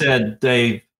you had said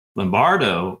Dave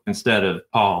Lombardo instead of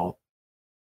Paul,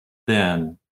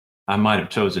 then I might have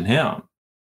chosen him.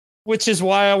 Which is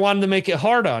why I wanted to make it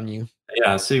hard on you.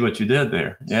 Yeah, I see what you did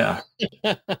there. Yeah.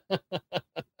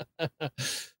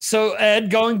 So,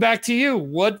 Ed, going back to you,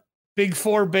 what Big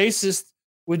Four bassist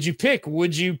would you pick?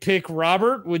 Would you pick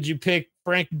Robert? Would you pick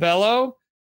Frank Bello?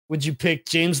 Would you pick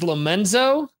James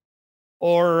Lomenzo?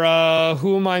 Or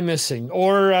who am I missing?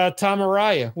 Or Tom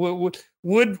Araya?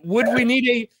 Would we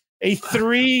need a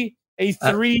three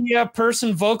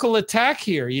person vocal attack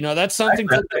here? You know, that's something.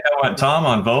 I think I want Tom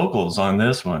on vocals on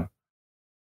this one,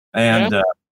 and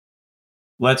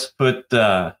let's put.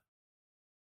 I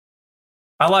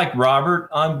like Robert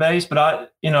on bass,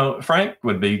 but Frank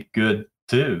would be good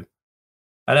too.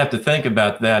 I'd have to think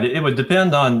about that. It would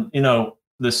depend on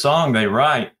the song they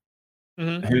write,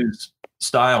 whose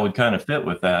style would kind of fit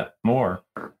with that more.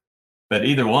 But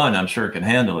either one, I'm sure, can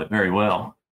handle it very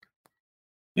well.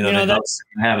 They both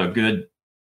have a good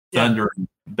thunder and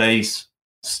bass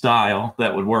style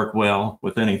that would work well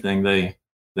with anything they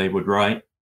would write.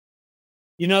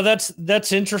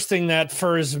 That's interesting that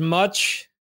for as much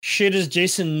shit as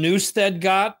Jason Newsted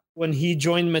got when he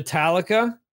joined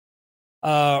Metallica,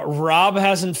 Rob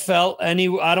hasn't felt I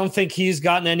don't think he's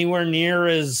gotten anywhere near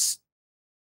as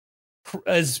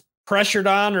pressured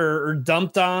on or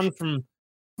dumped on from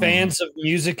fans of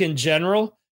music in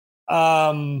general.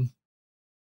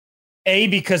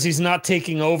 Because he's not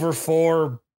taking over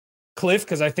for Cliff,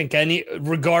 because I think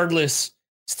regardless,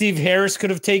 Steve Harris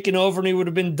could have taken over and he would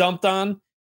have been dumped on,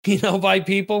 by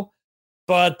people.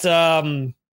 But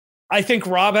I think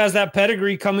Rob has that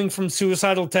pedigree coming from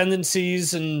Suicidal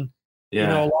Tendencies, and a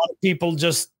lot of people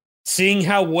just seeing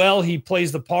how well he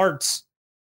plays the parts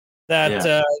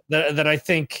that I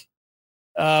think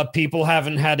people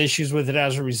haven't had issues with it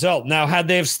as a result. Now, had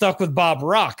they have stuck with Bob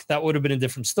Rock, that would have been a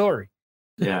different story.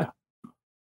 Yeah.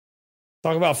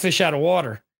 Talk about fish out of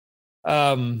water.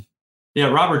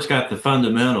 Robert's got the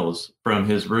fundamentals from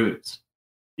his roots.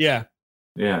 Yeah.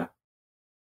 Yeah.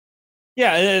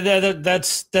 Yeah,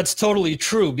 that's totally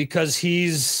true, because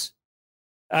we've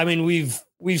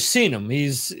seen him.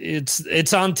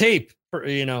 It's on tape,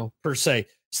 per se.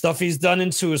 Stuff he's done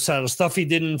in Suicidal, stuff he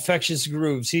did in Infectious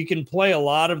Grooves. He can play a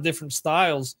lot of different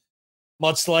styles,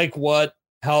 much like what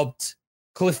helped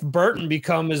Cliff Burton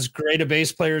become as great a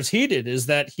bass player as he did, is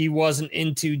that he wasn't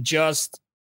into just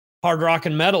hard rock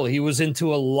and metal. He was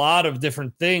into a lot of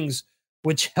different things,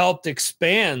 which helped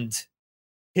expand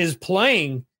his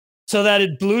playing so that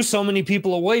it blew so many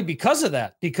people away because of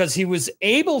that, because he was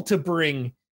able to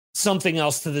bring something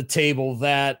else to the table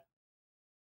that,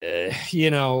 that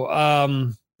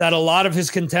a lot of his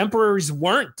contemporaries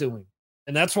weren't doing.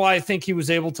 And that's why I think he was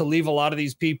able to leave a lot of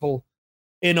these people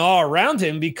in awe around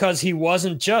him, because he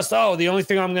wasn't just, the only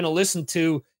thing I'm going to listen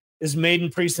to is Maiden,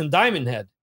 Priest, and Diamond Head.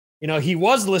 He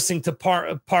was listening to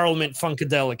Parliament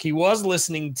Funkadelic. He was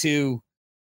listening to,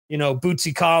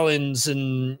 Bootsy Collins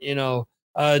and,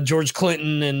 George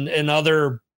Clinton and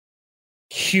other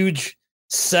huge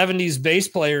 70s bass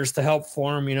players to help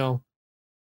form,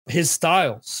 his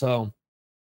style. So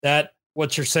that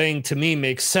what you're saying to me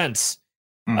makes sense.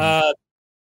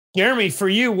 Jeremy, for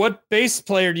you, what bass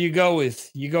player do you go with?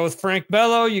 You go with Frank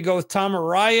Bello, you go with Tom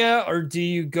Araya, or do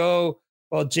you go,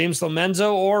 James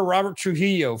Lomenzo or Robert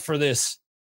Trujillo for this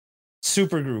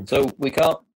super group? So we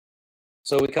can't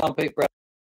pick Brad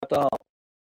Dahl.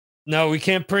 No, we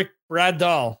can't pick Brad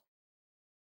Dahl.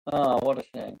 Oh, what a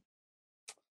shame.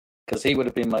 Because he would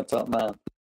have been my top man.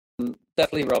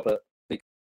 Definitely Robert,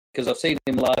 because I've seen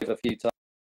him live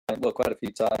quite a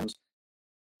few times.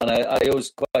 And I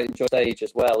always quite enjoy stage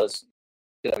as well as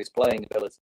his playing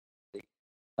ability.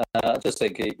 I just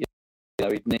think he'd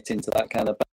knit into that kind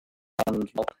of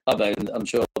band. I'm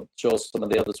sure some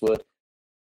of the others would.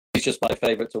 He's just my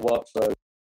favourite to watch, so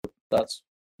that's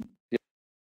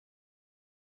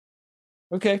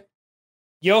okay.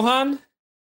 Johan,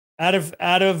 out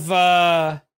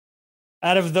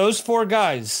of those four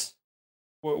guys,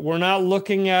 we're not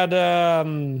looking at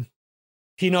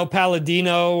Pino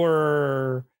Palladino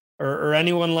or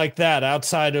anyone like that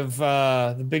outside of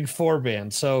the Big Four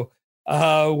band. So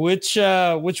which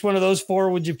one of those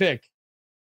four would you pick?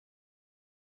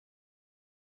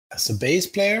 As a bass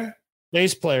player?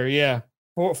 Bass player, yeah.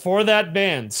 For that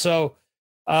band. So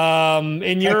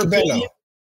in your opinion,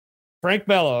 Frank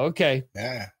Bello, okay.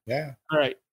 Yeah. All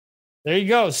right. There you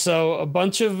go. So a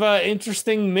bunch of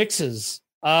interesting mixes.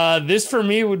 This for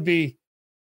me would be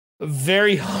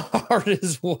very hard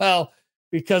as well,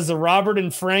 because the Robert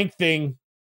and Frank thing,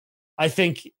 I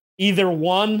think either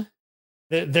one,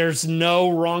 there's no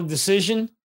wrong decision.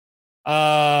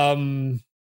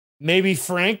 Maybe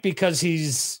Frank, because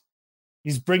he's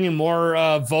bringing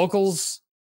more vocals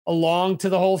along to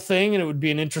the whole thing, and it would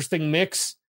be an interesting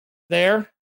mix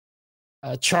there.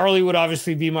 Charlie would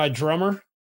obviously be my drummer.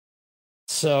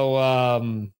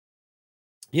 So,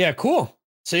 yeah, cool.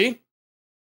 See?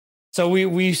 So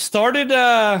we started,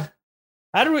 how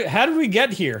did we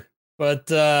get here?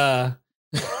 But,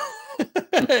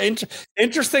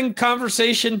 interesting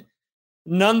conversation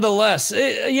nonetheless.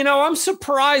 I'm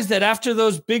surprised that after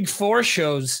those big four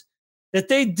shows that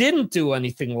they didn't do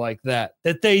anything like that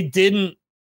they didn't,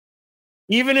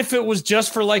 even if it was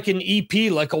just for like an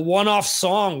EP, like a one-off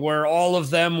song where all of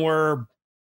them were,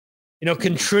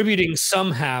 contributing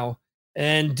somehow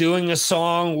and doing a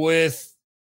song with,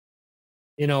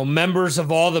 members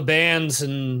of all the bands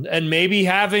and maybe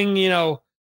having,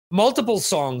 multiple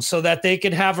songs so that they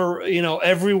could have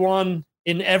everyone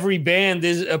in every band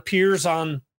appears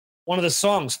on one of the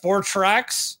songs. 4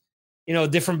 tracks,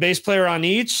 different bass player on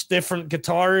each, different lead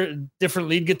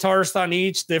guitarist on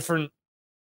each, different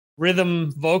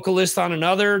rhythm vocalist on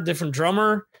another, different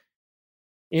drummer.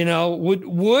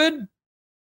 Would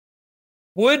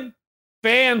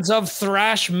fans of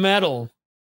thrash metal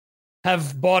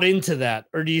have bought into that,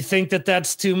 or do you think that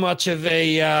that's too much of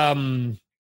a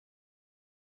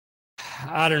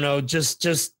I don't know, just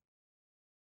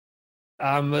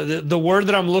the word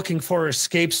that I'm looking for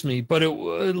escapes me, but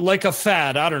like a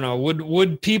fad. I don't know.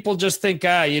 Would people just think,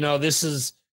 this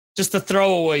is just a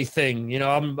throwaway thing?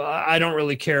 I don't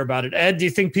really care about it. Ed, do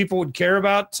you think people would care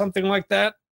about something like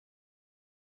that?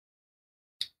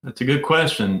 That's a good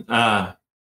question.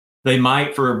 They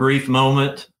might for a brief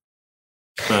moment,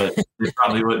 but it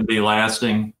probably wouldn't be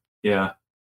lasting. Yeah.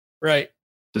 Right.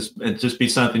 It'd just be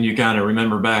something you kind of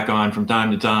remember back on from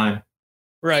time to time.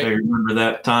 Right. They remember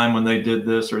that time when they did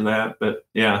this or that. But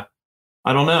yeah,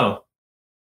 I don't know.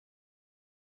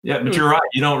 Yeah, but you're right.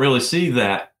 You don't really see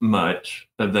that much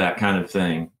of that kind of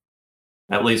thing,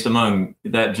 at least among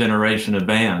that generation of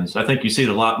bands. I think you see it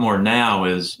a lot more now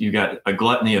as you got a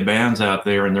gluttony of bands out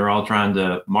there and they're all trying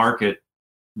to market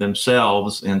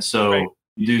themselves. And so right.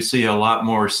 You do see a lot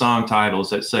more song titles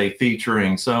that say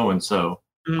featuring so-and-so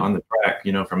on the track,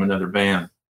 from another band.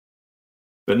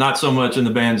 But not so much in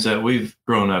the bands that we've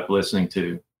grown up listening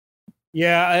to.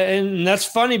 Yeah, and that's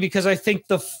funny because I think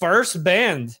the first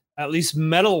band, at least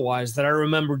metal-wise, that I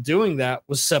remember doing that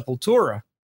was Sepultura,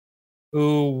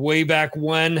 who way back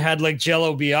when had like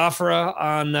Jello Biafra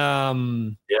on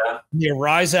the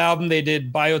Arise album. They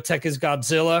did Biotech is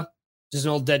Godzilla, which is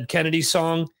an old Dead Kennedy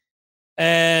song.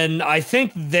 And I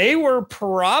think they were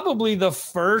probably the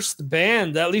first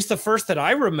band, at least the first that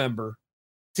I remember,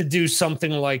 to do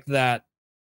something like that.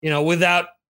 Without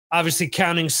obviously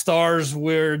counting Stars,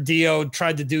 where Dio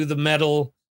tried to do the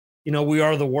metal, We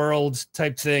Are the World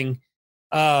type thing.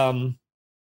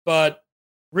 But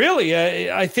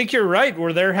really, I think you're right,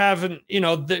 where they're having,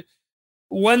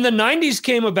 when the 90s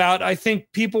came about, I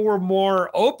think people were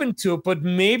more open to it, but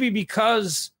maybe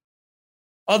because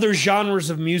other genres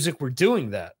of music were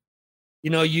doing that.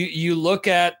 You look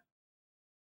at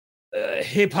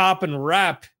hip hop and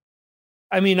rap.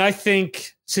 I mean, I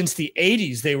think since the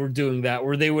 80s they were doing that,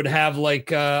 where they would have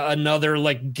like another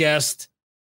like guest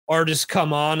artist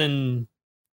come on and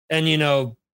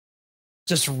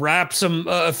just rap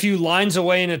a few lines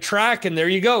away in a track, and there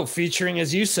you go, featuring,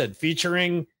 as you said,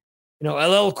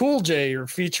 LL Cool J or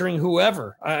featuring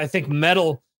whoever. I think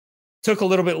metal took a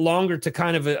little bit longer to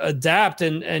kind of adapt,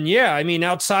 and yeah, I mean,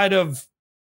 outside of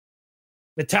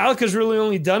Metallica's really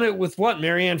only done it with what,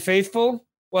 Marianne Faithfull?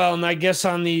 Well, and I guess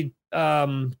on the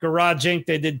Garage Inc.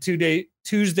 they did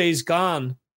Tuesdays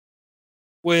Gone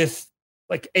with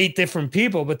like 8 different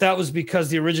people, but that was because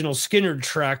the original Skynyrd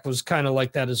track was kind of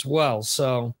like that as well,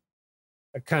 so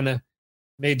that kind of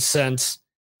made sense.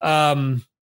 Johan,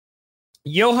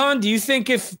 do you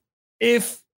think if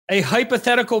a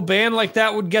hypothetical band like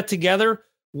that would get together,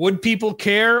 would people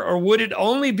care, or would it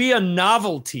only be a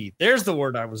novelty? There's the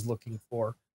word I was looking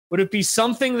for. Would it be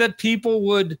something that people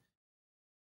would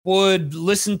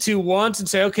listen to once and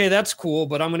say, okay, that's cool,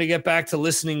 but I'm going to get back to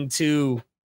listening to,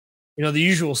 the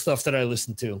usual stuff that I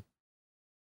listen to?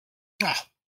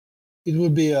 It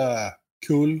would be a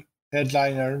cool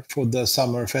headliner for the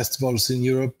summer festivals in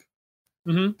Europe,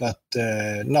 but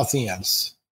nothing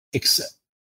else, except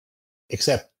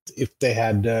if they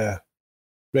had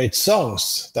great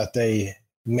songs that they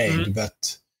made,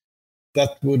 but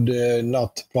that would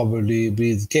not probably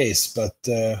be the case. But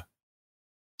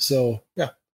so, yeah,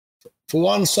 for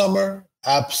one summer,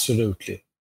 absolutely.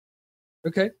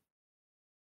 Okay.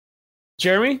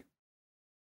 Jeremy?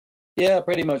 Yeah,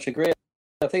 pretty much agree.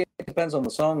 I think it depends on the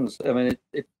songs. I mean,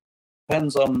 it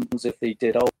depends on if they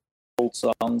did old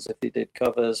songs, if they did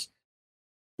covers.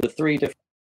 The 3 different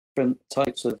different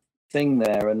types of thing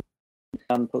there, and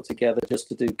put together just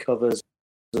to do covers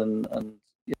and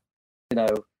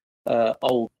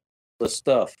older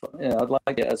stuff. I'd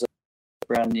like it as a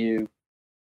brand new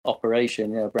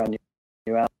operation, brand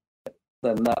new outfit.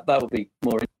 Then that would be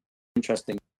more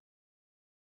interesting.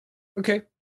 Okay.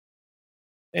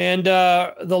 And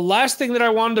the last thing that I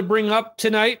wanted to bring up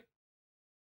tonight,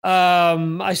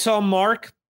 I saw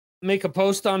Mark make a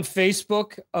post on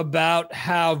Facebook about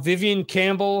how Vivian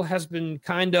Campbell has been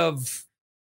kind of,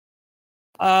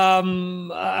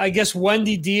 I guess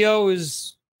Wendy Dio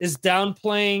is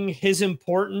downplaying his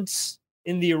importance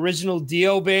in the original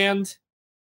Dio band.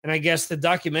 And I guess the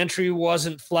documentary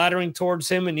wasn't flattering towards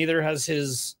him, and neither has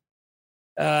his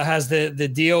has the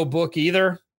Dio book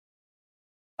either.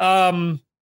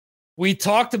 We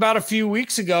talked about a few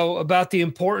weeks ago about the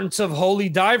importance of Holy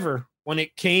Diver when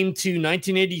it came to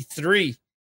 1983.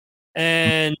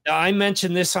 And I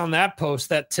mentioned this on that post,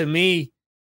 that to me,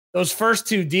 those first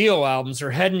two Dio albums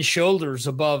are head and shoulders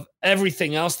above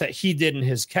everything else that he did in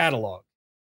his catalog.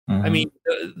 I mean,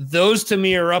 those to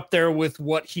me are up there with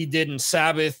what he did in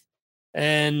Sabbath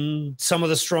and some of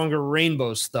the stronger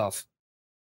Rainbow stuff.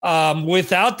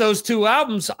 Without those two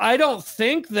albums, I don't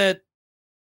think that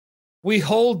we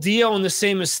hold Dio in the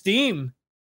same esteem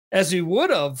as we would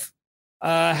have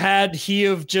had he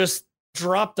have just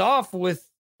dropped off with,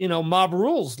 Mob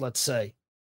Rules, let's say.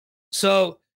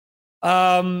 So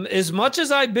as much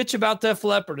as I bitch about Def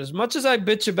Leppard, as much as I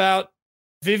bitch about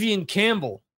Vivian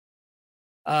Campbell,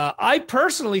 I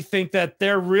personally think that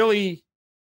they're really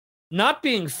not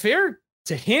being fair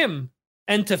to him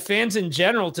and to fans in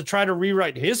general to try to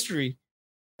rewrite history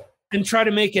and try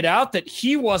to make it out that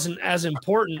he wasn't as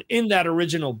important in that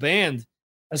original band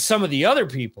as some of the other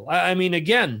people. I mean,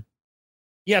 again,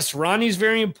 yes, Ronnie's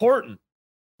very important,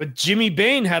 but Jimmy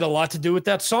Bain had a lot to do with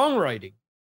that songwriting.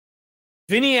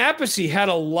 Vinny Appice had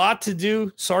a lot to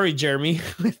do, sorry, Jeremy,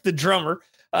 with the drummer.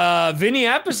 Vinny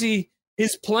Appice,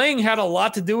 his playing had a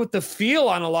lot to do with the feel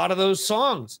on a lot of those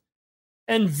songs.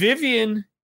 And Vivian,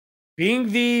 being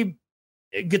the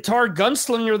guitar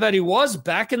gunslinger that he was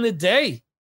back in the day,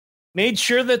 made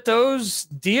sure that those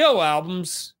Dio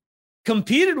albums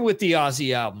competed with the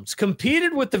Ozzy albums,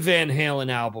 competed with the Van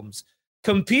Halen albums,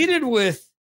 competed with,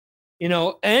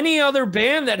 any other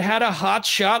band that had a hot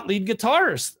shot lead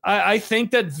guitarist. I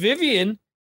think that Vivian,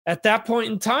 at that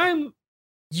point in time,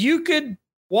 you could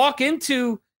walk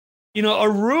into, a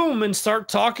room and start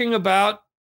talking about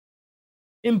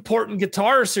important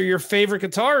guitarists or your favorite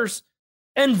guitars,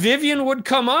 and Vivian would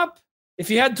come up.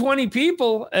 If you had 20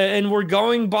 people and we're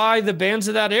going by the bands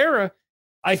of that era,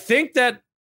 I think that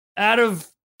out of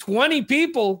 20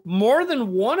 people, more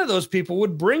than one of those people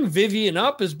would bring Vivian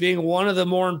up as being one of the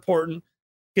more important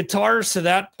guitarists to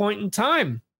that point in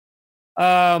time.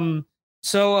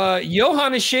 So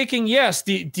Johan is shaking yes.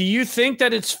 Do you think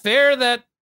that it's fair that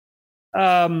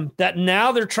that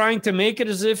now they're trying to make it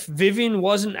as if Vivian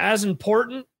wasn't as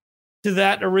important to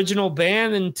that original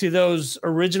band and to those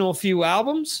original few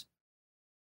albums?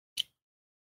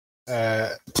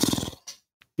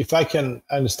 If I can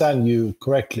understand you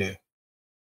correctly,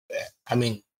 I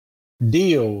mean,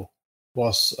 Dio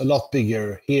was a lot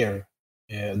bigger here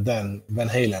than Van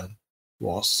Halen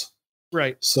was.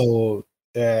 Right. So,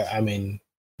 I mean,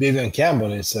 Vivian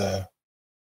Campbell is,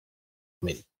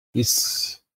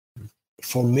 it's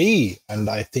for me, and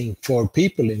I think for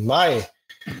people in my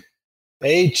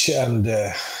age and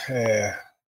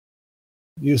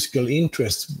musical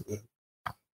interest,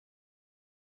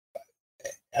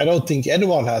 I don't think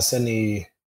anyone has any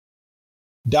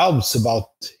doubts about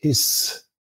his.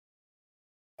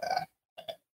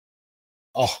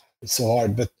 It's so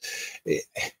hard, but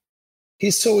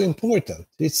he's so important.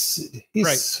 He's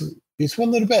one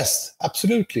of the best,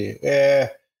 absolutely.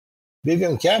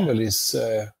 Vivian Campbell is.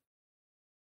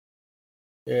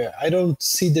 I don't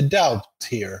see the doubt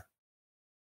here.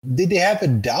 Did they have a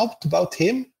doubt about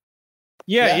him?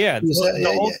 Yeah.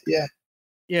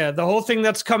 Yeah. The whole thing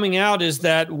that's coming out is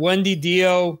that Wendy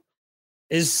Dio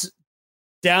is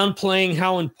downplaying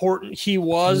how important he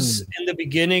was in the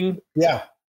beginning. Yeah.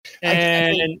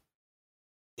 And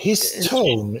his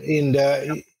tone in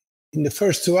the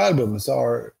first two albums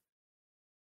are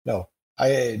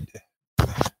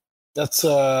that's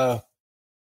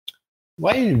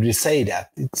why did you say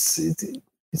that? It's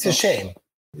a shame.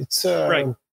 It's right.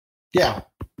 Yeah.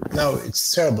 No,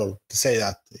 it's terrible to say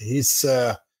that. He's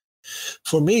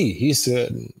for me, he's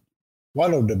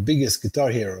one of the biggest guitar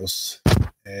heroes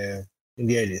in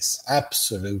the 80s.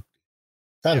 Absolutely.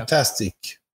 Fantastic.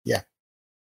 Yeah.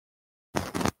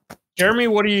 Jeremy,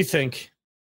 what do you think?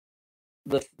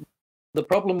 The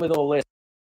problem with all this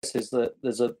is that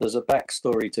there's a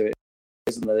backstory to it,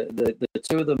 isn't there? The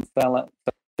two of them fell out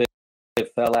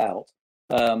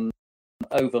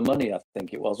over money, I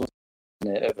think it was,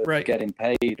 wasn't it? Over getting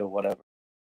paid or whatever.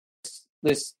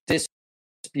 This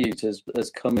dispute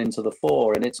has come into the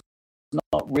fore, and it's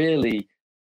not really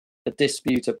a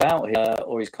dispute about him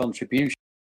or his contribution.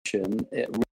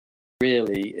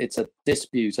 It's a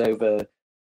dispute over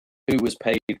who was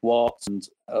paid what and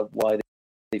why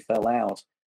they fell out.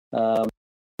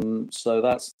 So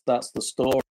that's the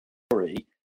story.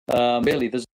 Really,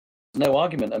 there's no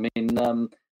argument. I mean,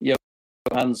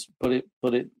 Johan's put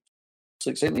it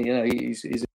succinctly. You know, he's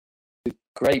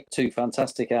great, two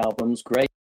fantastic albums, great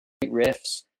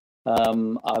riffs. I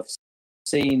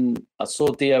saw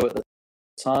Dio at the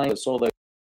time. I saw those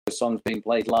songs being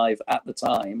played live at the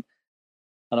time,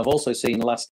 and I've also seen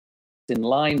Last in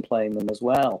Line playing them as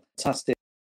well. Fantastic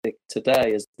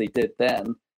today as they did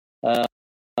then.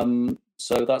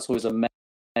 So that's always a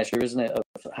measure, isn't it, of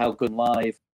how good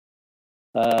live.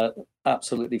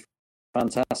 Absolutely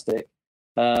fantastic.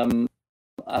 And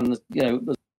there's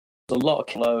a lot of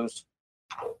close.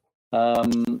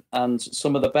 And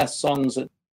some of the best songs that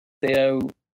Dio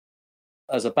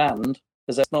as a band,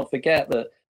 because let's not forget that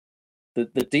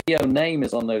the Dio name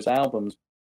is on those albums,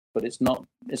 but it's not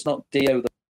Dio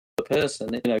the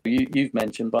person. You know, you've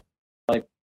mentioned by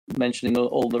mentioning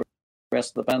all the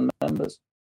rest of the band members.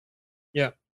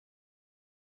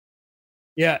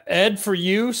 Yeah, Ed, for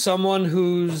you, someone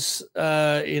who's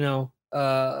a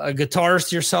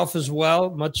guitarist yourself as well,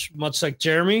 much like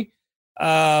Jeremy.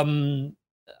 I'm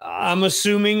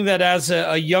assuming that as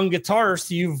a young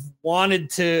guitarist, you've wanted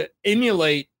to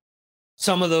emulate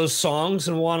some of those songs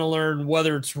and want to learn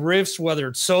whether it's riffs, whether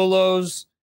it's solos.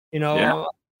 You know, yeah.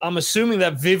 I'm assuming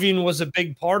that Vivian was a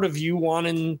big part of you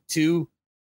wanting to,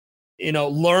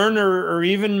 learn or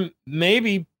even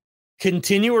maybe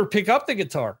continue or pick up the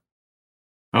guitar.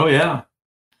 Oh yeah.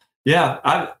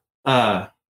 Yeah.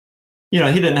 He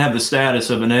didn't have the status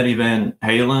of an Eddie Van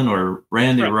Halen or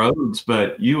Randy Rhoads,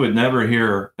 but you would never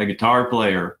hear a guitar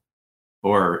player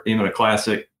or even a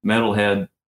classic metalhead,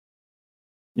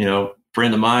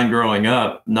 friend of mine growing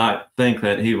up, not think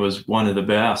that he was one of the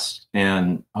best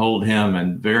and hold him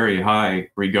in very high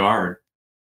regard.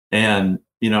 And,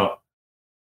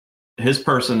 his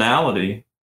personality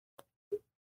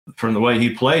from the way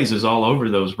he plays is all over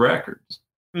those records.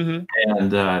 Mm-hmm.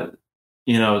 And,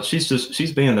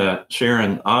 she's being a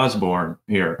Sharon Osbourne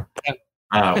here.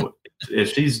 I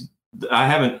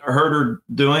haven't heard her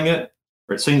doing it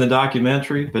or seen the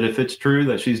documentary, but if it's true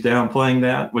that she's downplaying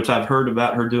that, which I've heard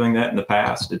about her doing that in the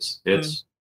past, it's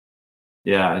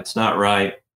not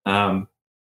right.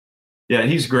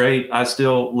 He's great. I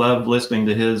still love listening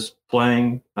to his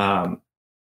playing.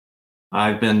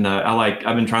 I've been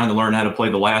trying to learn how to play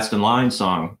the Last in Line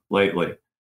song lately.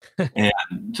 And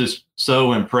just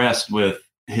so impressed with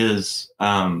his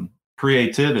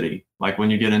creativity, like when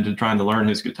you get into trying to learn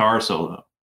his guitar solo.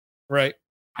 Right.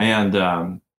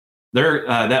 And they're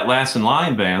that Last in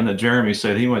Line band that Jeremy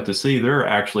said he went to see, they're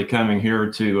actually coming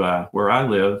here to where I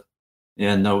live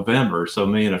in November. So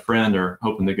me and a friend are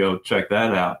hoping to go check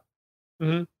that out.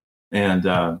 Mm-hmm.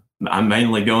 And I'm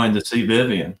mainly going to see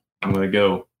Vivian. I'm going to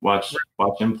go watch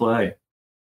him play.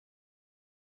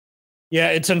 Yeah,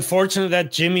 it's unfortunate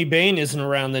that Jimmy Bain isn't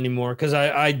around anymore because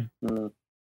I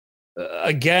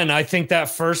think that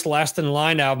first Last in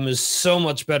Line album is so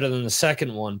much better than the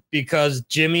second one because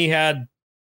Jimmy had,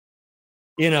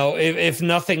 if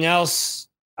nothing else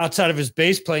outside of his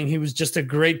bass playing, he was just a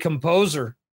great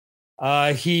composer.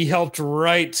 He helped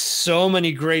write so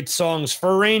many great songs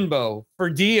for Rainbow, for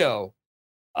Dio,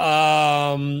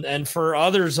 and for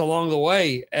others along the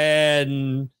way.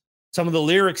 And some of the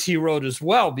lyrics he wrote as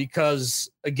well,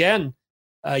 because again,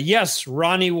 yes,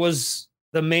 Ronnie was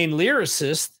the main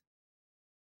lyricist,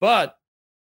 but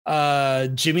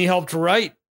Jimmy helped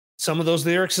write some of those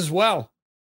lyrics as well.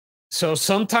 So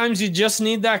sometimes you just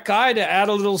need that guy to add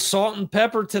a little salt and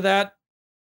pepper to that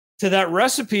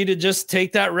recipe to just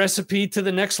take that recipe to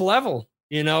the next level.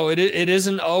 It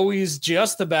isn't always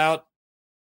just about,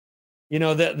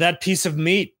 that piece of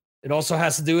meat. It also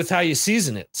has to do with how you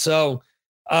season it. So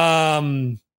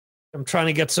I'm trying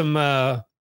to get some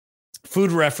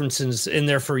food references in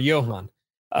there for Johan.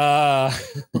 But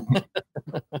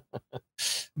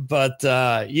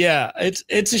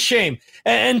it's a shame.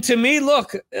 And to me,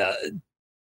 look,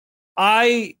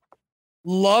 I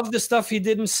love the stuff he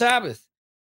did in Sabbath.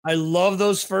 I love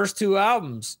those first two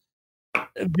albums.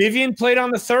 Vivian played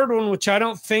on the third one, which I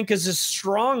don't think is as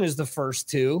strong as the first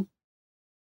two.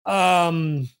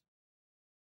 The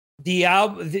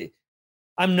album,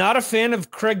 I'm not a fan of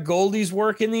Craig Goldie's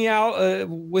work in the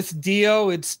with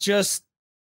Dio. It's just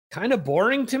kind of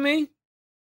boring to me.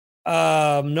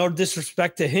 No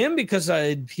disrespect to him, because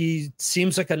he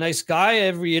seems like a nice guy.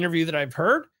 Every interview that I've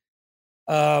heard.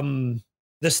 The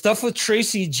stuff with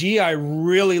Tracy G, I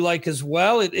really like as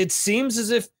well. It seems as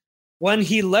if when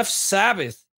he left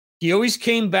Sabbath, he always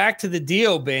came back to the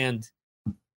Dio band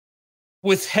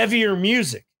with heavier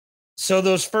music. So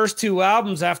those first 2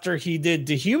 albums after he did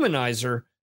Dehumanizer,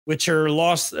 which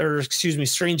are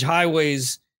Strange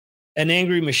Highways and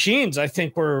Angry Machines, I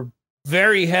think were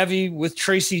very heavy with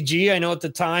Tracy G. I know at the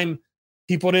time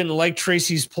people didn't like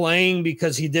Tracy's playing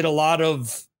because he did a lot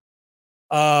of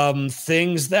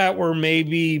things that were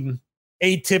maybe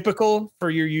atypical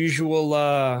for your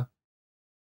usual,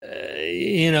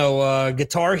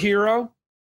 guitar hero.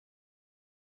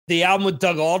 The album with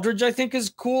Doug Aldrich, I think, is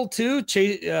cool too.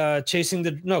 Killing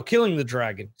the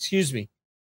Dragon. Excuse me.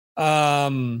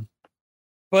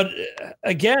 But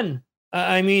again,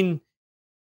 I mean,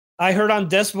 I heard on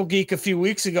Decibel Geek a few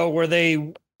weeks ago where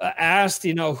they asked,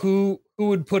 who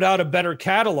would put out a better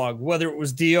catalog, whether it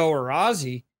was Dio or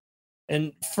Ozzy.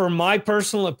 And for my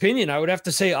personal opinion, I would have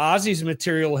to say Ozzy's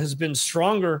material has been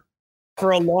stronger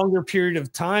for a longer period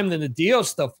of time than the Dio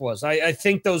stuff was. I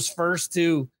think those first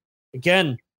 2,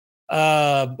 again,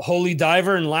 Holy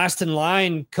Diver and Last in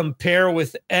Line, compare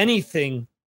with anything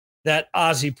that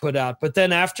Ozzy put out. But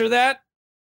then after that,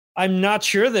 I'm not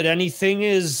sure that anything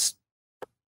is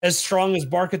as strong as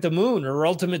Bark at the Moon or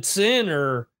Ultimate Sin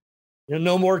or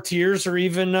No More Tears or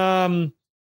even No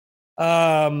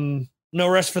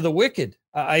Rest for the Wicked.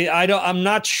 I'm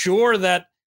not sure that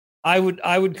I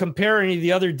would compare any of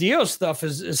the other Dio stuff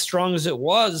as strong as it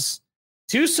was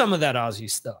to some of that Ozzy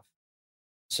stuff.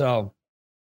 So,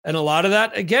 and a lot of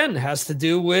that again has to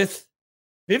do with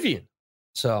Vivian.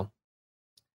 So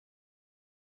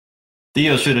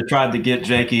Dio should have tried to get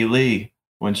Jake E. Lee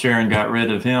when Sharon got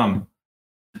rid of him.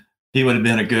 He would have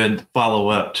been a good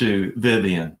follow-up to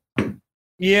Vivian.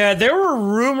 Yeah, there were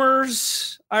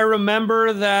rumors. I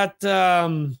remember that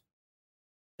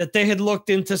that they had looked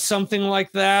into something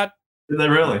like that. Did they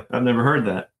really? I've never heard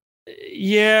that.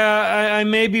 Yeah, I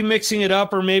may be mixing it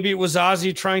up, or maybe it was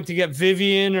Ozzy trying to get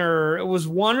Vivian, or it was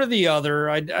one or the other.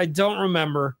 I don't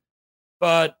remember.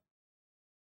 But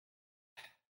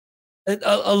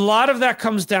a lot of that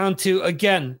comes down to,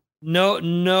 again,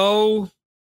 no.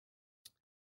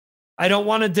 I don't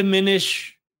want to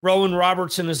diminish Rowan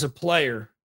Robertson as a player,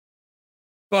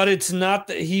 but it's not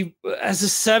that he, as a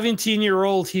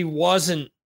 17-year-old, he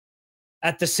wasn't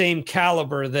at the same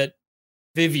caliber that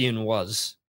Vivian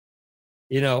was.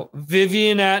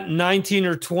 Vivian at 19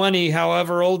 or 20,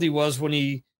 however old he was when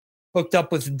he hooked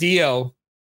up with Dio,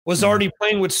 was already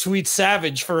playing with Sweet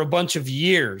Savage for a bunch of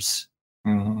years.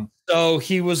 Mm-hmm. So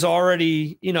he was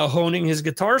already, honing his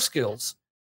guitar skills.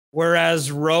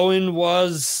 Whereas Rowan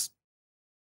was,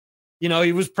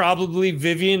 he was probably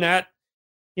Vivian at,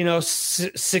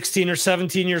 16 or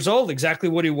 17 years old, exactly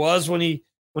what he was when he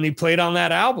played on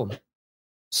that album.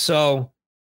 So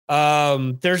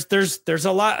there's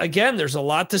a lot, again, there's a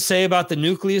lot to say about the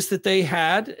nucleus that they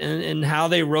had and how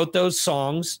they wrote those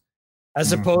songs,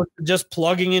 as opposed to just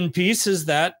plugging in pieces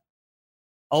that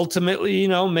ultimately,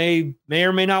 may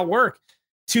or may not work.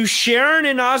 To Sharon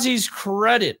and Ozzy's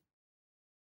credit,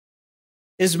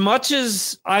 as much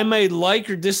as I may like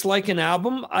or dislike an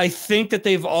album, I think that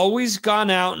they've always gone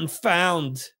out and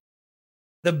found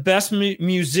the best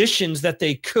musicians that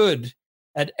they could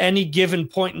at any given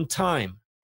point in time.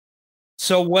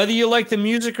 So whether you like the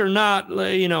music or not,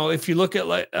 if you look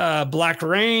at Black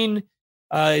Rain,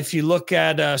 if you look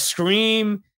at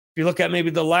Scream, if you look at maybe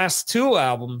the last 2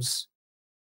 albums,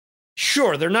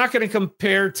 sure, they're not going to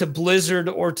compare to Blizzard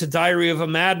or to Diary of a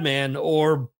Madman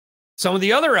or some of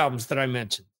the other albums that I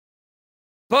mentioned.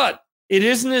 But it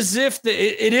isn't as if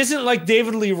it isn't like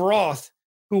David Lee Roth,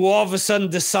 who all of a sudden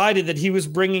decided that he was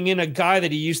bringing in a guy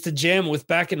that he used to jam with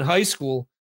back in high school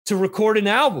to record an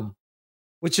album,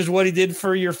 which is what he did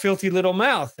for Your Filthy Little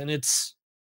Mouth. And it's,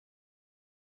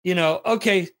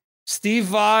 okay, Steve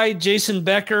Vai, Jason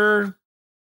Becker,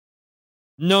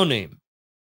 No Name.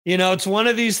 It's one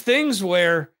of these things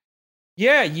where,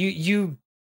 yeah, you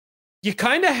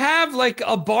kind of have like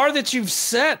a bar that you've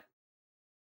set.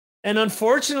 And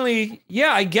unfortunately,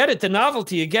 yeah, I get it. The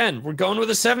novelty, again, we're going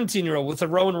with a 17-year-old with a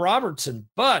Rowan Robertson,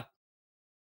 but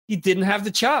he didn't have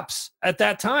the chops at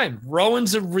that time.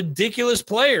 Rowan's a ridiculous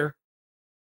player,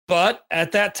 but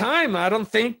at that time, I don't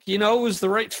think, it was the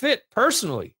right fit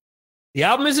personally. The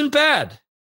album isn't bad,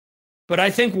 but I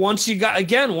think once you got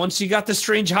the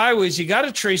Strange Highways, you got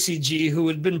a Tracy G who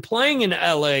had been playing in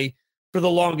LA for the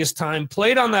longest time,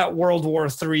 played on that World War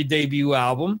III debut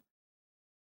album.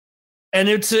 And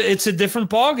it's a different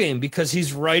ballgame because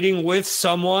he's writing with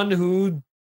someone who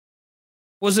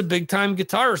was a big-time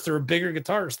guitarist or a bigger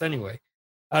guitarist anyway.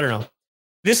 I don't know.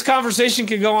 This conversation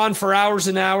could go on for hours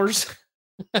and hours.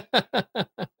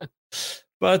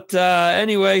 But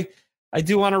anyway, I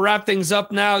do want to wrap things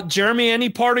up now. Jeremy, any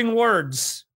parting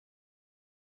words?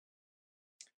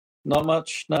 Not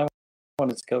much. No, I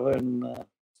wanted to cover and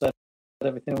said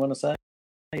everything I want to say.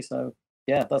 So,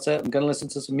 yeah, that's it. I'm going to listen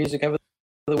to some music over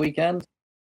the weekend.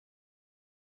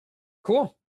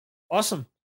 Cool. Awesome.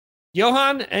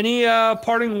 Johan, any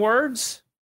parting words?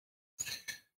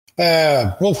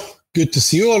 Well, good to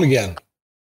see you all again.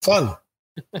 Fun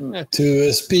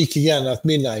to speak again at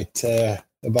midnight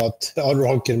about hard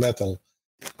rock and metal.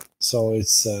 So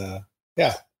it's, all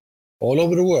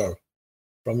over the world,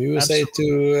 from USA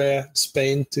to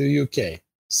Spain to UK.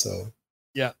 So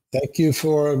yeah, thank you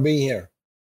for being here.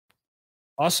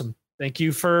 Awesome. Thank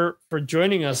you for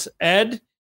joining us, Ed.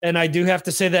 And I do have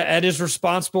to say that Ed is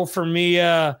responsible for me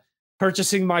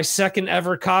purchasing my second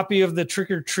ever copy of the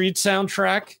Trick or Treat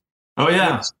soundtrack. Oh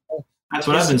yeah, that's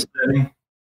what I've been studying.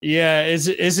 Yeah,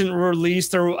 isn't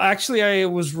released, or actually, it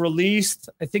was released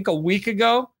I think a week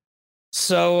ago.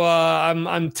 So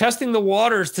I'm testing the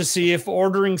waters to see if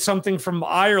ordering something from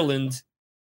Ireland,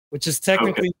 which is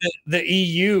technically the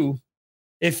EU,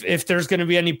 if there's going to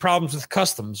be any problems with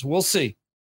customs. We'll see.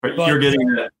 But you're getting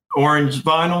the orange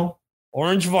vinyl.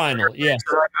 Orange vinyl,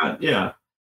 yeah.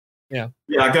 Yeah,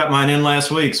 I got mine in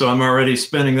last week, so I'm already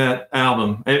spinning that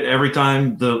album. Every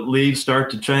time the leaves start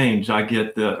to change, I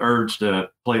get the urge to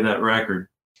play that record.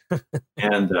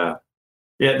 And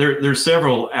there's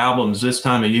several albums this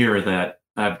time of year that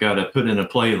I've got to put in a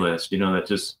playlist, that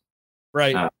just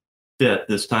fit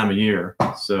this time of year.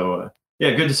 So,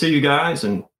 good to see you guys,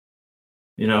 and,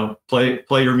 play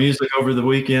your music over the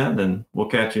weekend, and we'll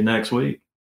catch you next week.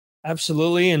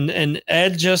 Absolutely. And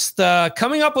Ed just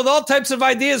coming up with all types of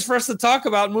ideas for us to talk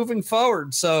about moving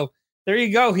forward. So there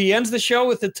you go. He ends the show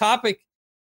with the topic,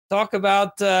 talk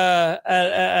about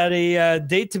at a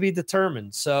date to be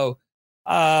determined. So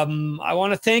I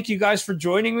want to thank you guys for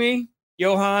joining me,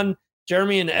 Johan,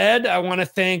 Jeremy, and Ed. I want to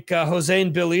thank Jose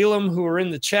and Bill Elam, who are in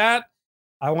the chat.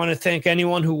 I want to thank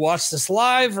anyone who watched this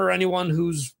live or anyone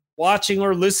who's watching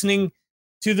or listening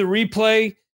to the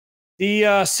replay.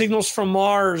 The Signals from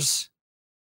Mars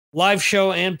live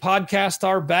show and podcast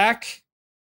are back.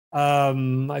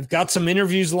 I've got some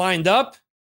interviews lined up,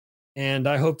 and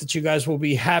I hope that you guys will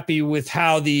be happy with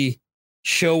how the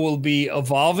show will be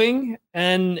evolving.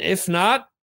 And if not,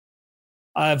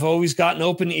 I've always got an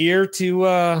open ear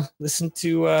to listen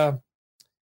to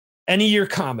any of your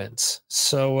comments.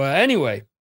 So anyway,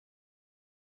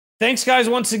 thanks, guys,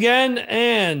 once again,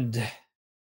 and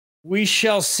we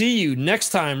shall see you next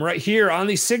time right here on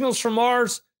the Signals from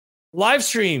Mars live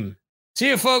stream. See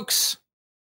you, folks.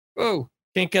 Whoa,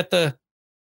 can't get the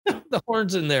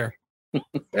horns in there.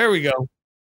 There we go.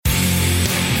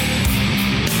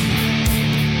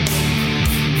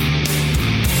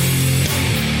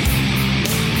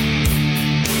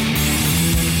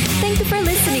 Thank you for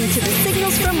listening to the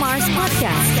Signals from Mars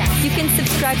podcast. You can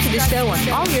subscribe to the show on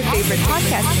all your favorite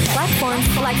podcast platforms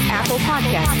like Apple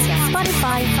Podcasts,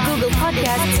 Spotify, Google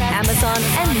Podcasts, Amazon,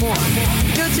 and more.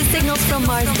 Go to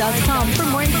signalsfrommars.com for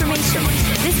more information.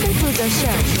 This concludes our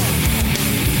show.